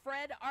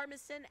 Fred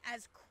Armisen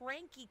as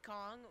Cranky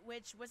Kong,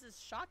 which was a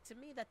shock to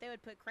me that they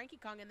would put Cranky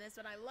Kong in this,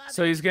 but I love it.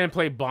 So he's gonna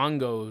play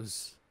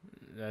bongos,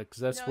 because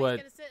that's no, what.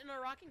 he's gonna sit in a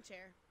rocking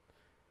chair.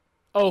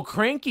 Oh,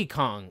 Cranky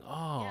Kong.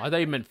 Oh, Yeah, I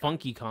thought you meant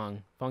Cranky Funky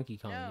Kong. Funky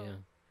Kong, No. yeah.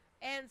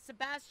 And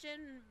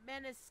Sebastian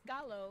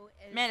Maniscalco.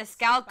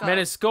 Maniscalco.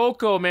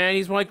 Maniscalco, man,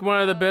 he's like one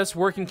of the best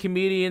working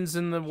comedians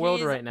in the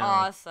world He's right now.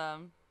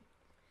 awesome.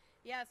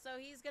 Yeah, so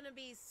he's gonna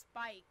be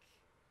Spike.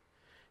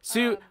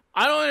 See,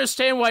 I don't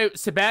understand why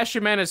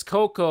Sebastian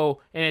Maniscalco,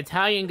 an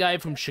Italian guy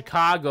from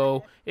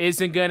Chicago,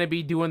 isn't gonna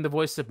be doing the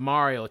voice of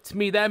Mario. To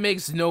me, that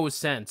makes no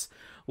sense.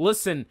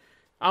 Listen,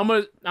 I'm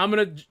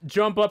gonna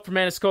jump up for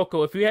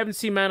Maniscalco. If you haven't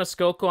seen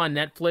Maniscalco on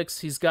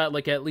Netflix, he's got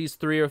like at least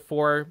 3 or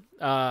 4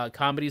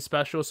 comedy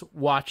specials.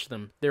 Watch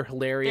them; they're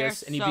hilarious.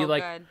 They're and you'd so be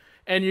like, good.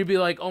 and you'd be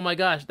like, oh my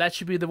gosh, that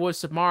should be the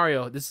voice of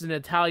Mario. This is an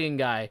Italian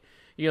guy,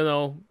 you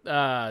know.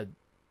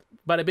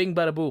 Bada bing,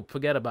 bada boop.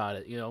 Forget about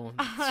it, you know.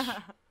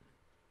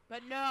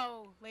 But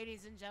no,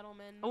 ladies and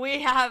gentlemen,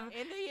 We have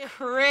in the year,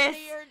 Chris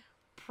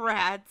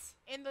Pratt.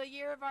 in the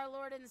year of our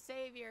Lord and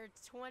Savior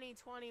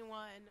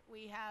 2021,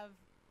 we have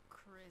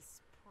Chris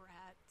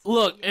Pratt.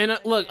 Look, Yes, and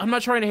look, again. I'm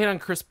not trying to hate on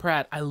Chris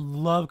Pratt. I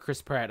love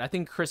Chris Pratt. I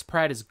think Chris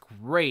Pratt is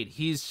great.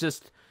 He's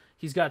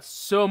got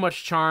so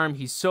much charm.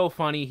 He's so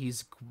funny.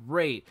 He's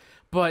great.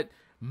 But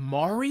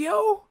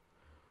Mario?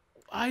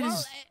 How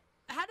does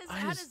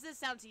this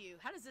sound to you?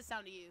 How does this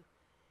sound to you?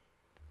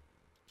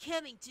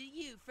 Coming to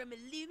you from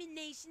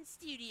Illumination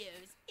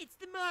Studios, it's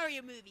the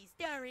Mario movie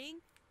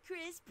starring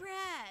Chris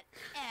Pratt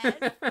as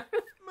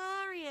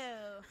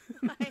Mario.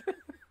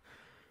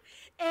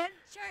 And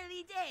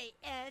Charlie Day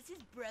as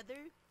his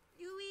brother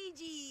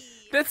Luigi.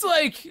 It's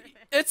like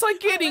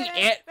getting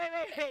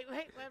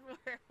wait, one more.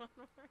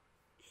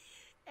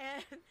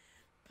 And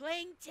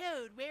playing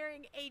Toad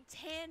wearing a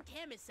tan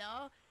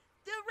camisole,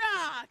 The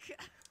Rock.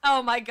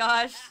 Oh my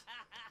gosh.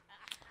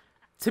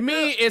 To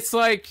me, it's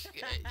like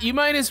you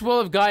might as well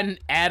have gotten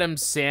Adam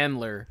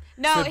Sandler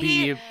No, to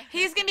be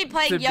he's gonna be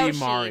playing to Yoshi. be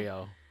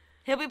Mario.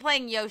 He'll be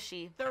playing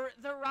Yoshi. The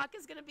Rock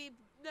is gonna be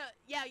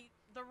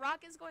The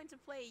Rock is going to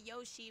play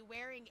Yoshi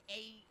wearing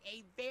a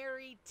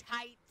very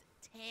tight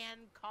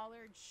tan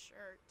collared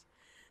shirt,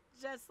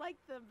 just like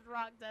The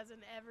Rock does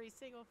in every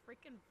single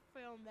freaking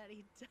film that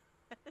he does.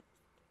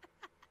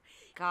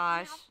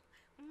 Gosh.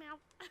 Meow.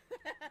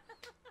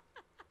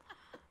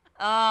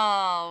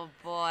 Oh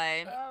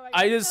boy. Oh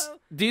my God,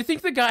 Do you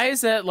think the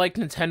guys at like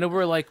Nintendo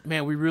were like,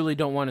 man, we really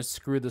don't want to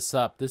screw this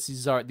up.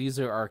 These are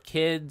our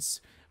kids.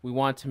 We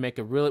want to make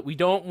we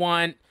don't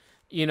want,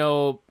 you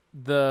know,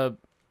 the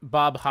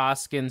Bob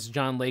Hoskins,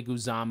 John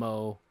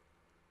Leguizamo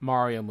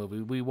Mario movie.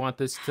 We want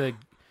a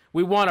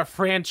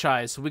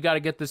franchise. So we got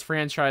to get this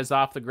franchise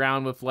off the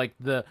ground with like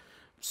the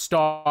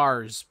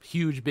stars,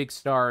 huge big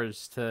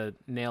stars to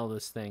nail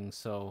this thing.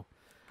 So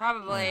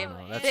Probably.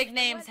 Big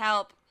names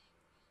help.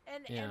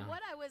 And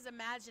what I was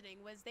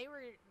imagining was the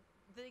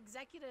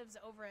executives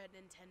over at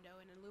Nintendo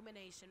and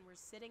Illumination were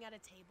sitting at a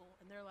table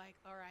and they're like,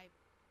 all right,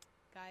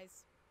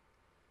 guys,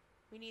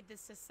 we need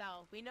this to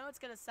sell. We know it's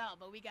gonna sell,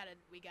 but we gotta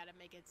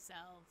make it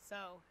sell.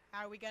 So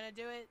how are we gonna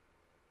do it?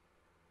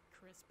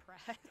 Chris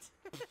Pratt.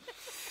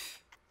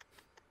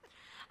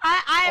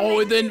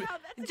 And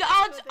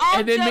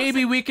then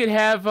maybe we could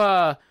have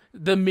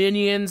the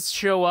Minions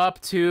show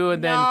up too,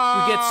 and then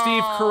we get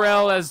Steve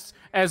Carell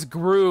as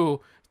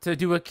Gru to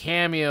do a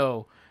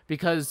cameo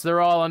because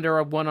they're all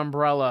under one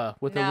umbrella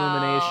with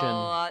Illumination.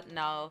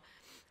 No.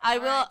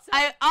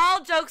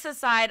 All jokes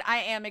aside, I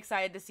am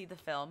excited to see the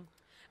film.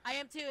 I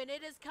am too, and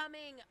it is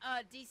coming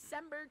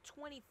December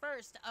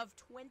 21st of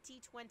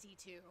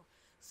 2022.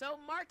 So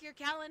mark your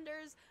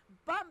calendars.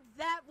 Bump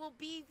that will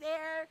be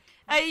there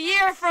A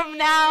year from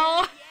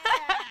now.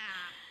 Yeah.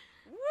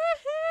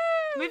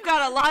 Woohoo! We've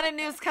got a lot of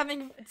news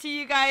coming to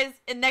you guys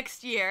in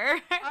next year.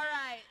 All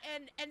right,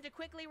 and to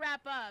quickly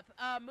wrap up,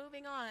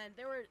 moving on,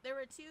 there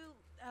were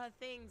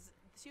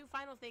two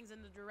final things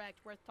in the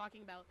direct worth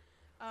talking about.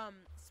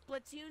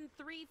 Splatoon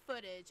 3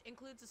 footage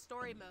includes a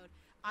story mode.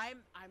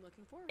 I'm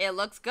looking forward. It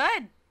looks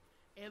good.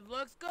 It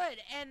looks good,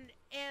 and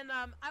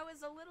I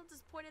was a little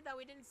disappointed that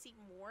we didn't see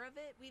more of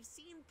it. We've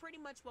seen pretty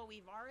much what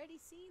we've already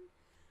seen.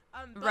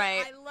 But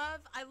Right. I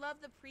love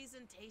the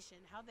presentation,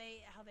 how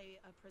they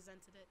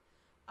presented it.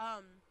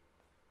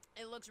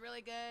 It looks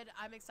really good.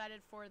 I'm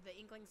excited for the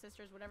Inkling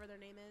Sisters, whatever their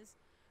name is,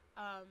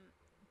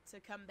 to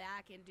come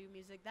back and do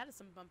music. That is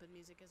some bumping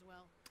music as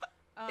well.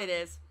 It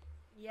is.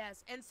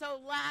 Yes, and so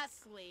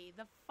lastly,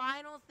 the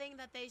final thing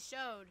that they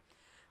showed.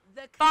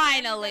 The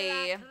Finally.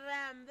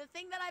 creme, the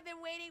thing that I've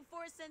been waiting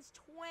for since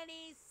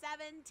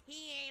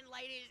 2017,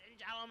 ladies and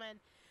gentlemen.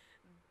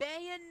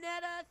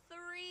 Bayonetta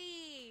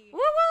 3. Woo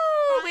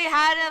woo! We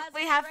have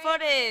trailer.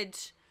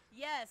 footage.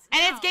 Yes.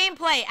 And now- it's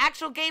gameplay,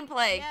 actual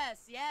gameplay.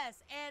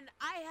 Yes. And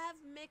I have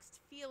mixed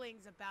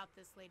feelings about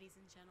this, ladies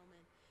and gentlemen.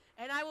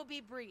 And I will be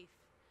brief.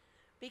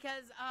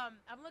 because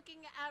I'm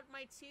looking at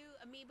my 2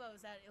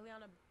 amiibos that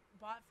Ileana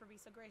bought for me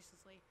so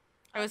graciously.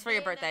 It was for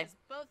your birthday.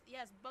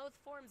 Both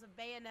forms of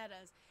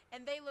Bayonettas,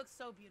 and they look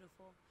so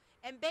beautiful.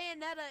 And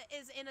Bayonetta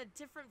is in a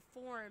different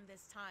form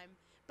this time,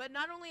 but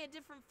not only a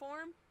different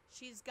form,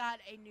 she's got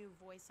a new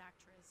voice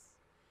actress.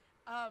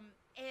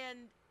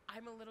 And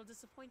I'm a little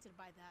disappointed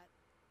by that.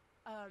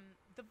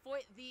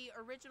 The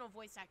original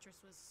voice actress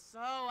was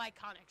so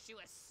iconic. She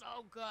was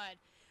so good.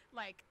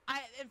 Like,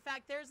 in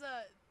fact, there's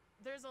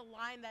a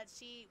line that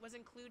she was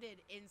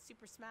included in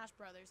Super Smash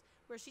Brothers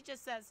where she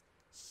just says,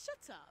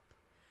 "Shut up."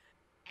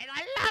 And I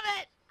love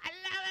it. I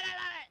love it. I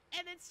love it.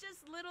 And it's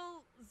just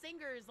little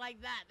zingers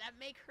like that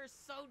make her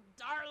so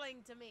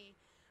darling to me.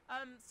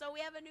 So we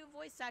have a new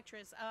voice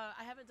actress.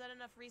 I haven't done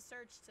enough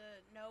research to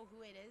know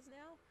who it is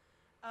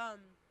now.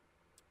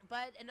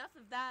 But enough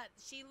of that.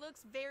 She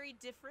looks very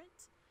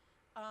different.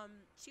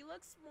 She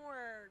looks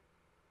more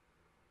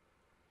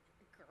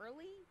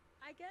girly,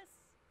 I guess.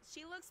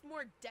 She looks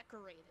more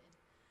decorated.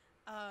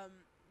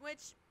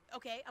 Which,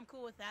 okay, I'm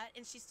cool with that.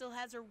 And she still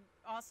has her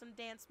awesome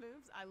dance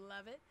moves. I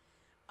love it.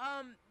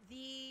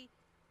 The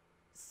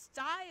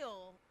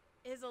style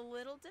is a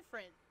little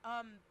different.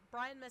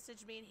 Brian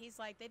messaged me and he's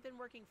like, they've been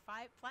working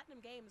Platinum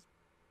Games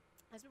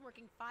has been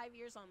working 5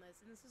 years on this,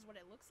 and this is what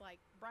it looks like.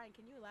 Brian,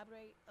 can you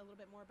elaborate a little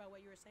bit more about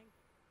what you were saying?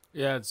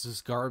 Yeah, it's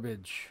just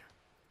garbage.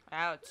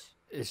 Ouch.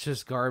 It's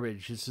just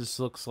garbage. It just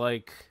looks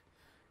like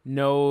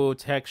no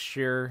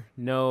texture,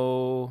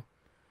 no...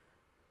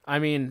 I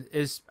mean,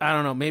 I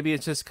don't know, maybe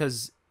it's just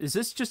because... Is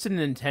this just a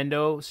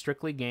Nintendo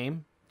strictly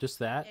game? Just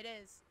that? It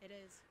is. It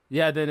is.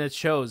 Yeah, then it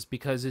shows,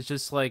 because it's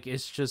just like,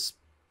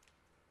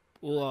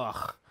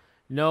 ugh.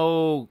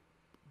 No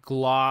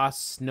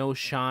gloss, no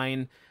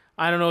shine.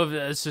 I don't know if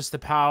it's just the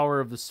power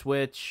of the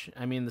Switch.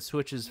 I mean, the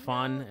Switch is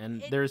fun,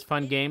 and there's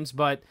fun games,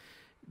 but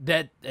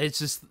that it's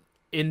just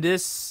in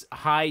this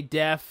high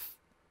def,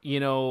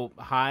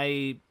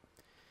 high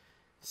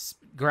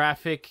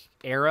graphic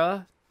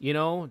era,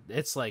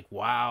 it's like,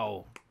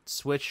 wow,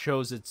 Switch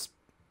shows its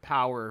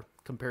power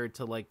compared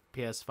to like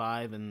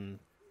PS5 and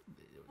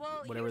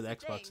whatever the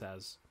Xbox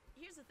has.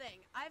 Here's the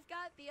thing. I've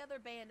got the other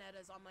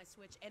Bayonettas on my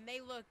Switch, and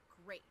they look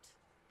great.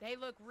 They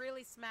look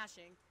really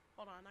smashing.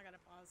 Hold on, I gotta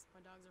pause.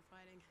 My dogs are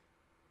fighting.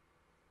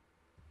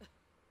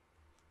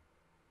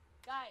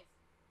 Guys.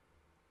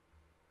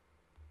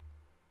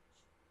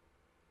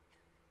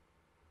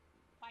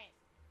 Quiet.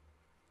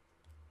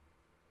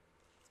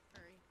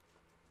 Hurry.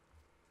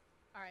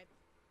 Alright.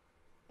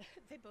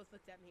 They both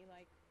looked at me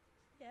like,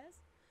 yes?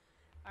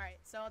 Alright,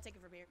 so I'll take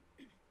it from here.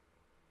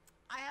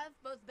 I have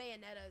both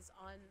Bayonettas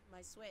on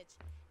my Switch,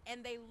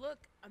 and they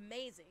look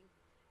amazing.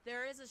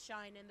 There is a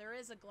shine and there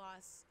is a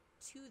gloss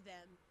to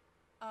them.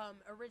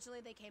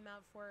 Originally they came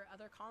out for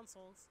other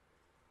consoles,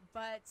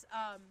 but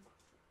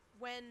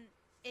when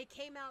it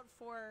came out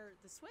for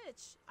the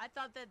Switch, I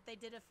thought that they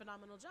did a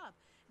phenomenal job.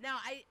 Now,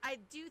 I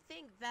do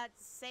think that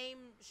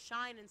same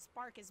shine and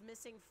spark is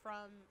missing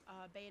from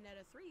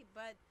Bayonetta 3,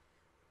 but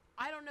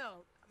I don't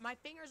know. My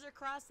fingers are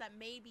crossed that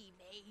maybe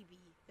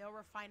they'll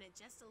refine it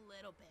just a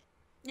little bit.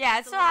 Yeah,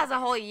 it still has a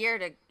whole year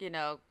to,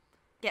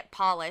 get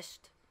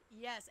polished.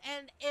 Yes,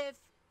 and if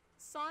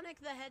Sonic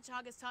the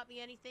Hedgehog has taught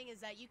me anything, is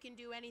that you can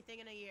do anything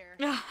in a year.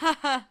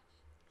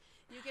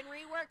 You can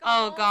rework a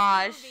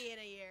whole movie in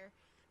a year.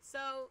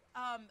 So,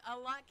 a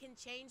lot can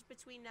change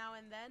between now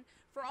and then.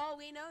 For all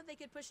we know, they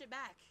could push it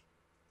back.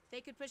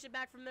 They could push it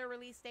back from their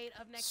release date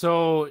of next year.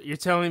 So, you're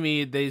telling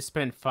me they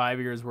spent 5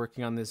 years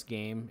working on this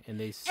game, and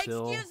they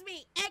still...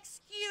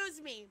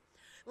 Excuse me.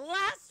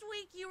 Last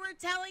week you were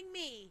telling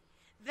me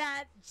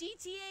that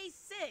GTA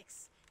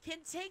 6 can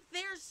take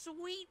their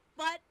sweet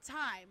butt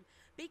time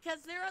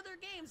because their other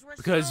games were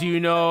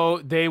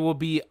they will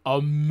be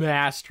a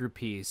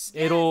masterpiece.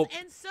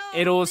 Yes,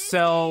 it'll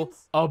sell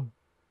a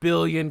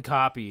billion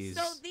copies.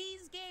 So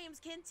these games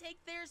can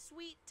take their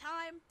sweet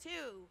time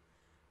too.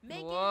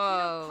 Make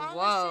whoa, it, polish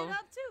whoa. it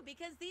up too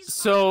because these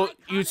So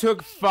you took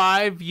games.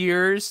 5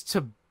 years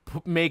to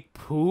make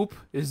poop?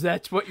 Is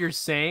that what you're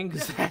saying?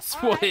 Because that's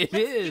what it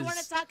is. You want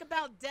to talk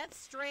about Death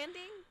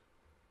Stranding?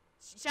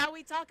 Shall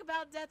we talk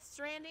about Death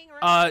Stranding or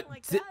anything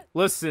like that?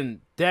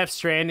 Listen, Death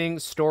Stranding,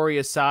 story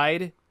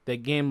aside,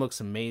 that game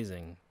looks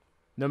amazing.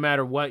 No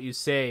matter what you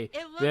say.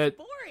 It looks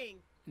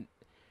boring.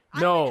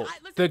 No,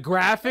 the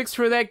graphics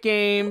for that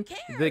game,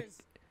 Who cares?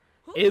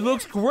 It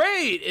looks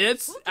great.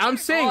 I'm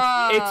saying,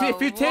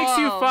 if it takes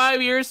you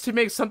 5 years to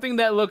make something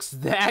that looks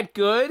that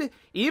good,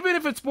 even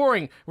if it's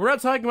boring, we're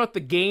not talking about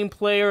the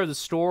gameplay or the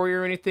story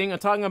or anything. I'm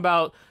talking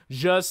about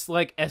just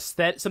like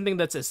something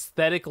that's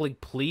aesthetically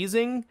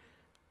pleasing.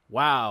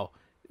 Wow,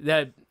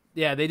 they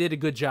did a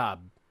good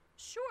job.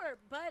 Sure,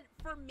 but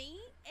for me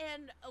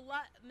and a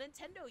lot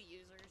Nintendo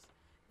users,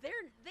 they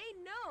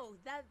know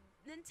that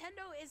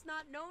Nintendo is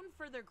not known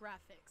for their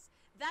graphics.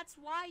 That's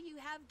why you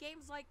have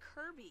games like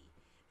Kirby.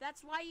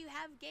 That's why you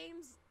have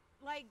games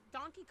like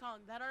Donkey Kong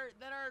that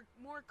are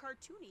more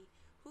cartoony.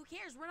 Who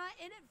cares? We're not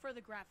in it for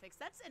the graphics.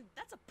 That's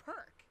a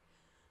perk.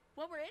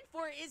 What we're in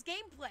for is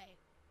gameplay.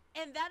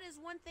 And that is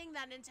one thing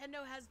that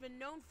Nintendo has been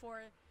known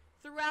for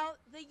throughout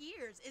the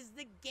years is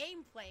the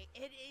gameplay.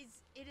 It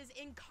is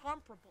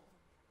incomparable.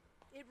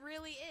 It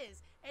really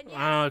is. And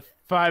yes,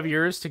 5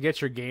 years to get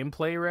your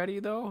gameplay ready,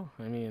 though?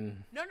 I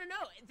mean... No.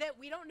 That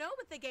we don't know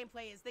what the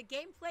gameplay is. The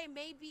gameplay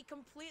may be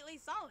completely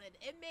solid.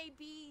 It may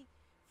be,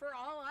 for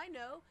all I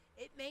know,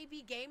 it may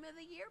be Game of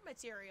the Year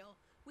material.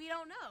 We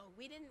don't know.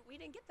 We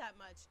didn't get that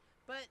much.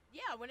 But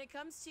yeah, when it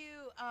comes to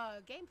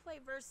gameplay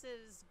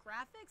versus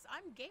graphics,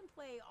 I'm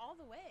gameplay all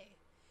the way.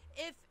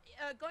 If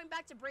going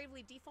back to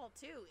Bravely Default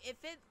 2, if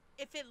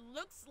it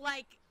looks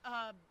like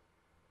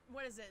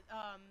what is it?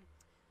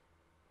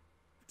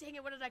 Dang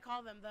it, what did I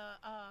call them? The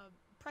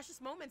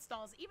Precious Moments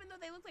dolls. Even though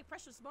they look like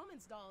Precious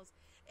Moments dolls,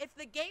 if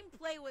the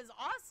gameplay was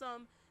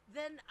awesome,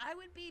 then I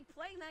would be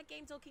playing that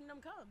game till Kingdom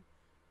Come.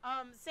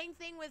 Same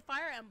thing with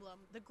Fire Emblem.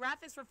 The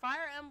graphics for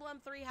Fire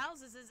Emblem Three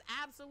Houses is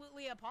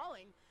absolutely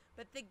appalling,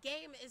 but the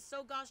game is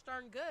so gosh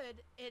darn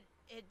good, it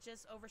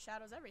just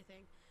overshadows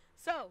everything.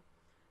 So,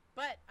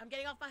 but I'm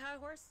getting off my high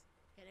horse.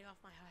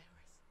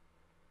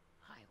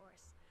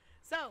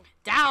 So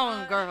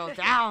Down, girl,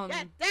 down.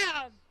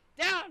 Yeah,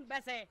 down,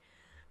 Bessie.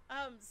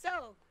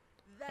 So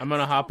I'm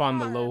gonna hop so on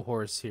the far- low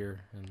horse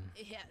here. And...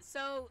 Yeah.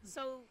 So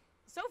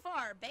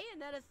far,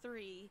 Bayonetta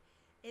 3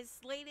 is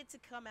slated to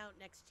come out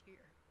next year.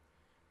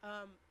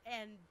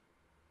 And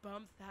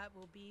Bump That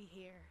will be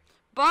here.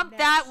 Bump next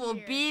That will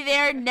year. be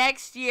there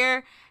next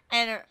year,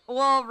 and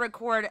we'll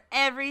record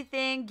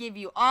everything, give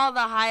you all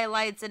the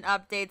highlights and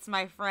updates,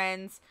 my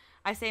friends.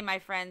 I say my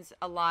friends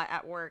a lot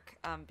at work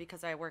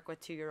because I work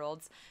with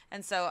 2-year-olds,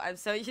 and so I'm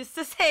so used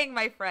to saying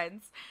my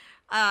friends.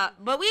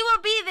 But we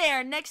will be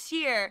there next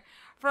year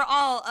for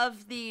all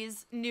of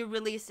these new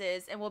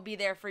releases, and we'll be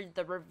there for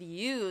the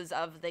reviews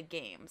of the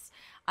games.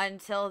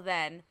 Until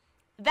then,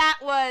 that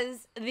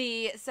was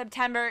the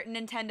September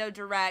Nintendo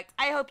Direct.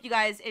 I hope you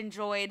guys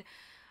enjoyed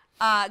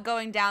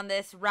going down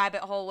this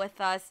rabbit hole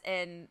with us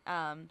and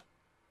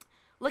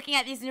looking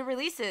at these new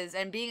releases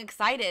and being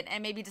excited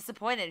and maybe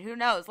disappointed. Who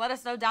knows? Let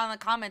us know down in the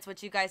comments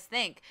what you guys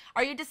think.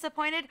 Are you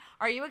disappointed?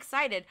 Are you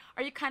excited?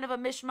 Are you kind of a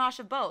mishmash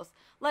of both?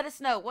 Let us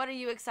know. What are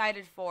you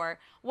excited for?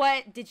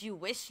 What did you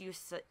wish you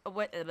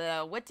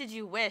what did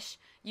you wish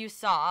you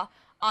saw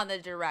on the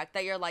Direct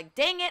that you're like,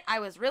 dang it, I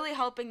was really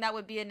hoping that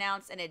would be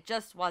announced and it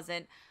just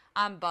wasn't.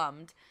 I'm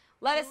bummed.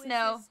 Let us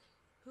know.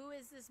 Who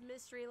is this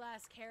mystery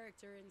last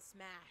character in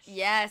Smash?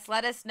 Yes,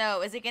 let us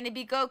know. Is it going to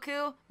be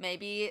Goku?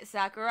 Maybe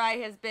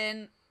Sakurai has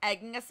been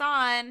egging us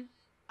on.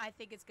 I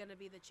think it's going to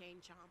be the Chain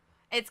Chomp.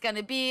 It's going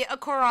to be a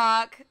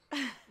Korok.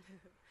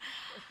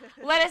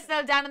 Let us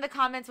know down in the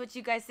comments what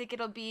you guys think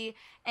it'll be.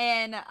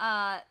 And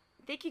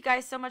thank you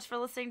guys so much for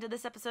listening to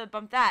this episode of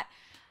Bump That.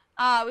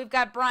 We've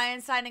got Brian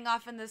signing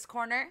off in this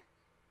corner.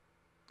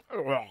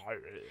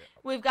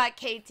 We've got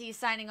KT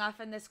signing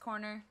off in this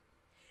corner.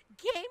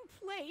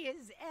 Gameplay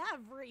is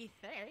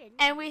everything.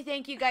 And we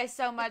thank you guys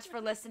so much for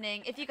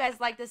listening. If you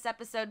guys like this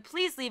episode,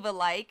 please leave a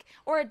like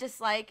or a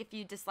dislike if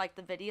you dislike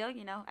the video.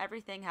 You know,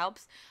 everything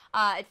helps.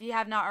 If you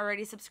have not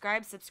already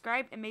subscribed,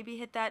 subscribe and maybe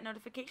hit that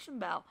notification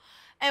bell.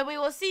 And we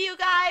will see you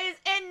guys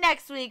in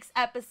next week's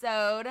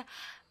episode.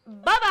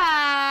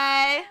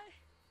 Bye-bye.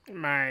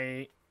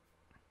 My...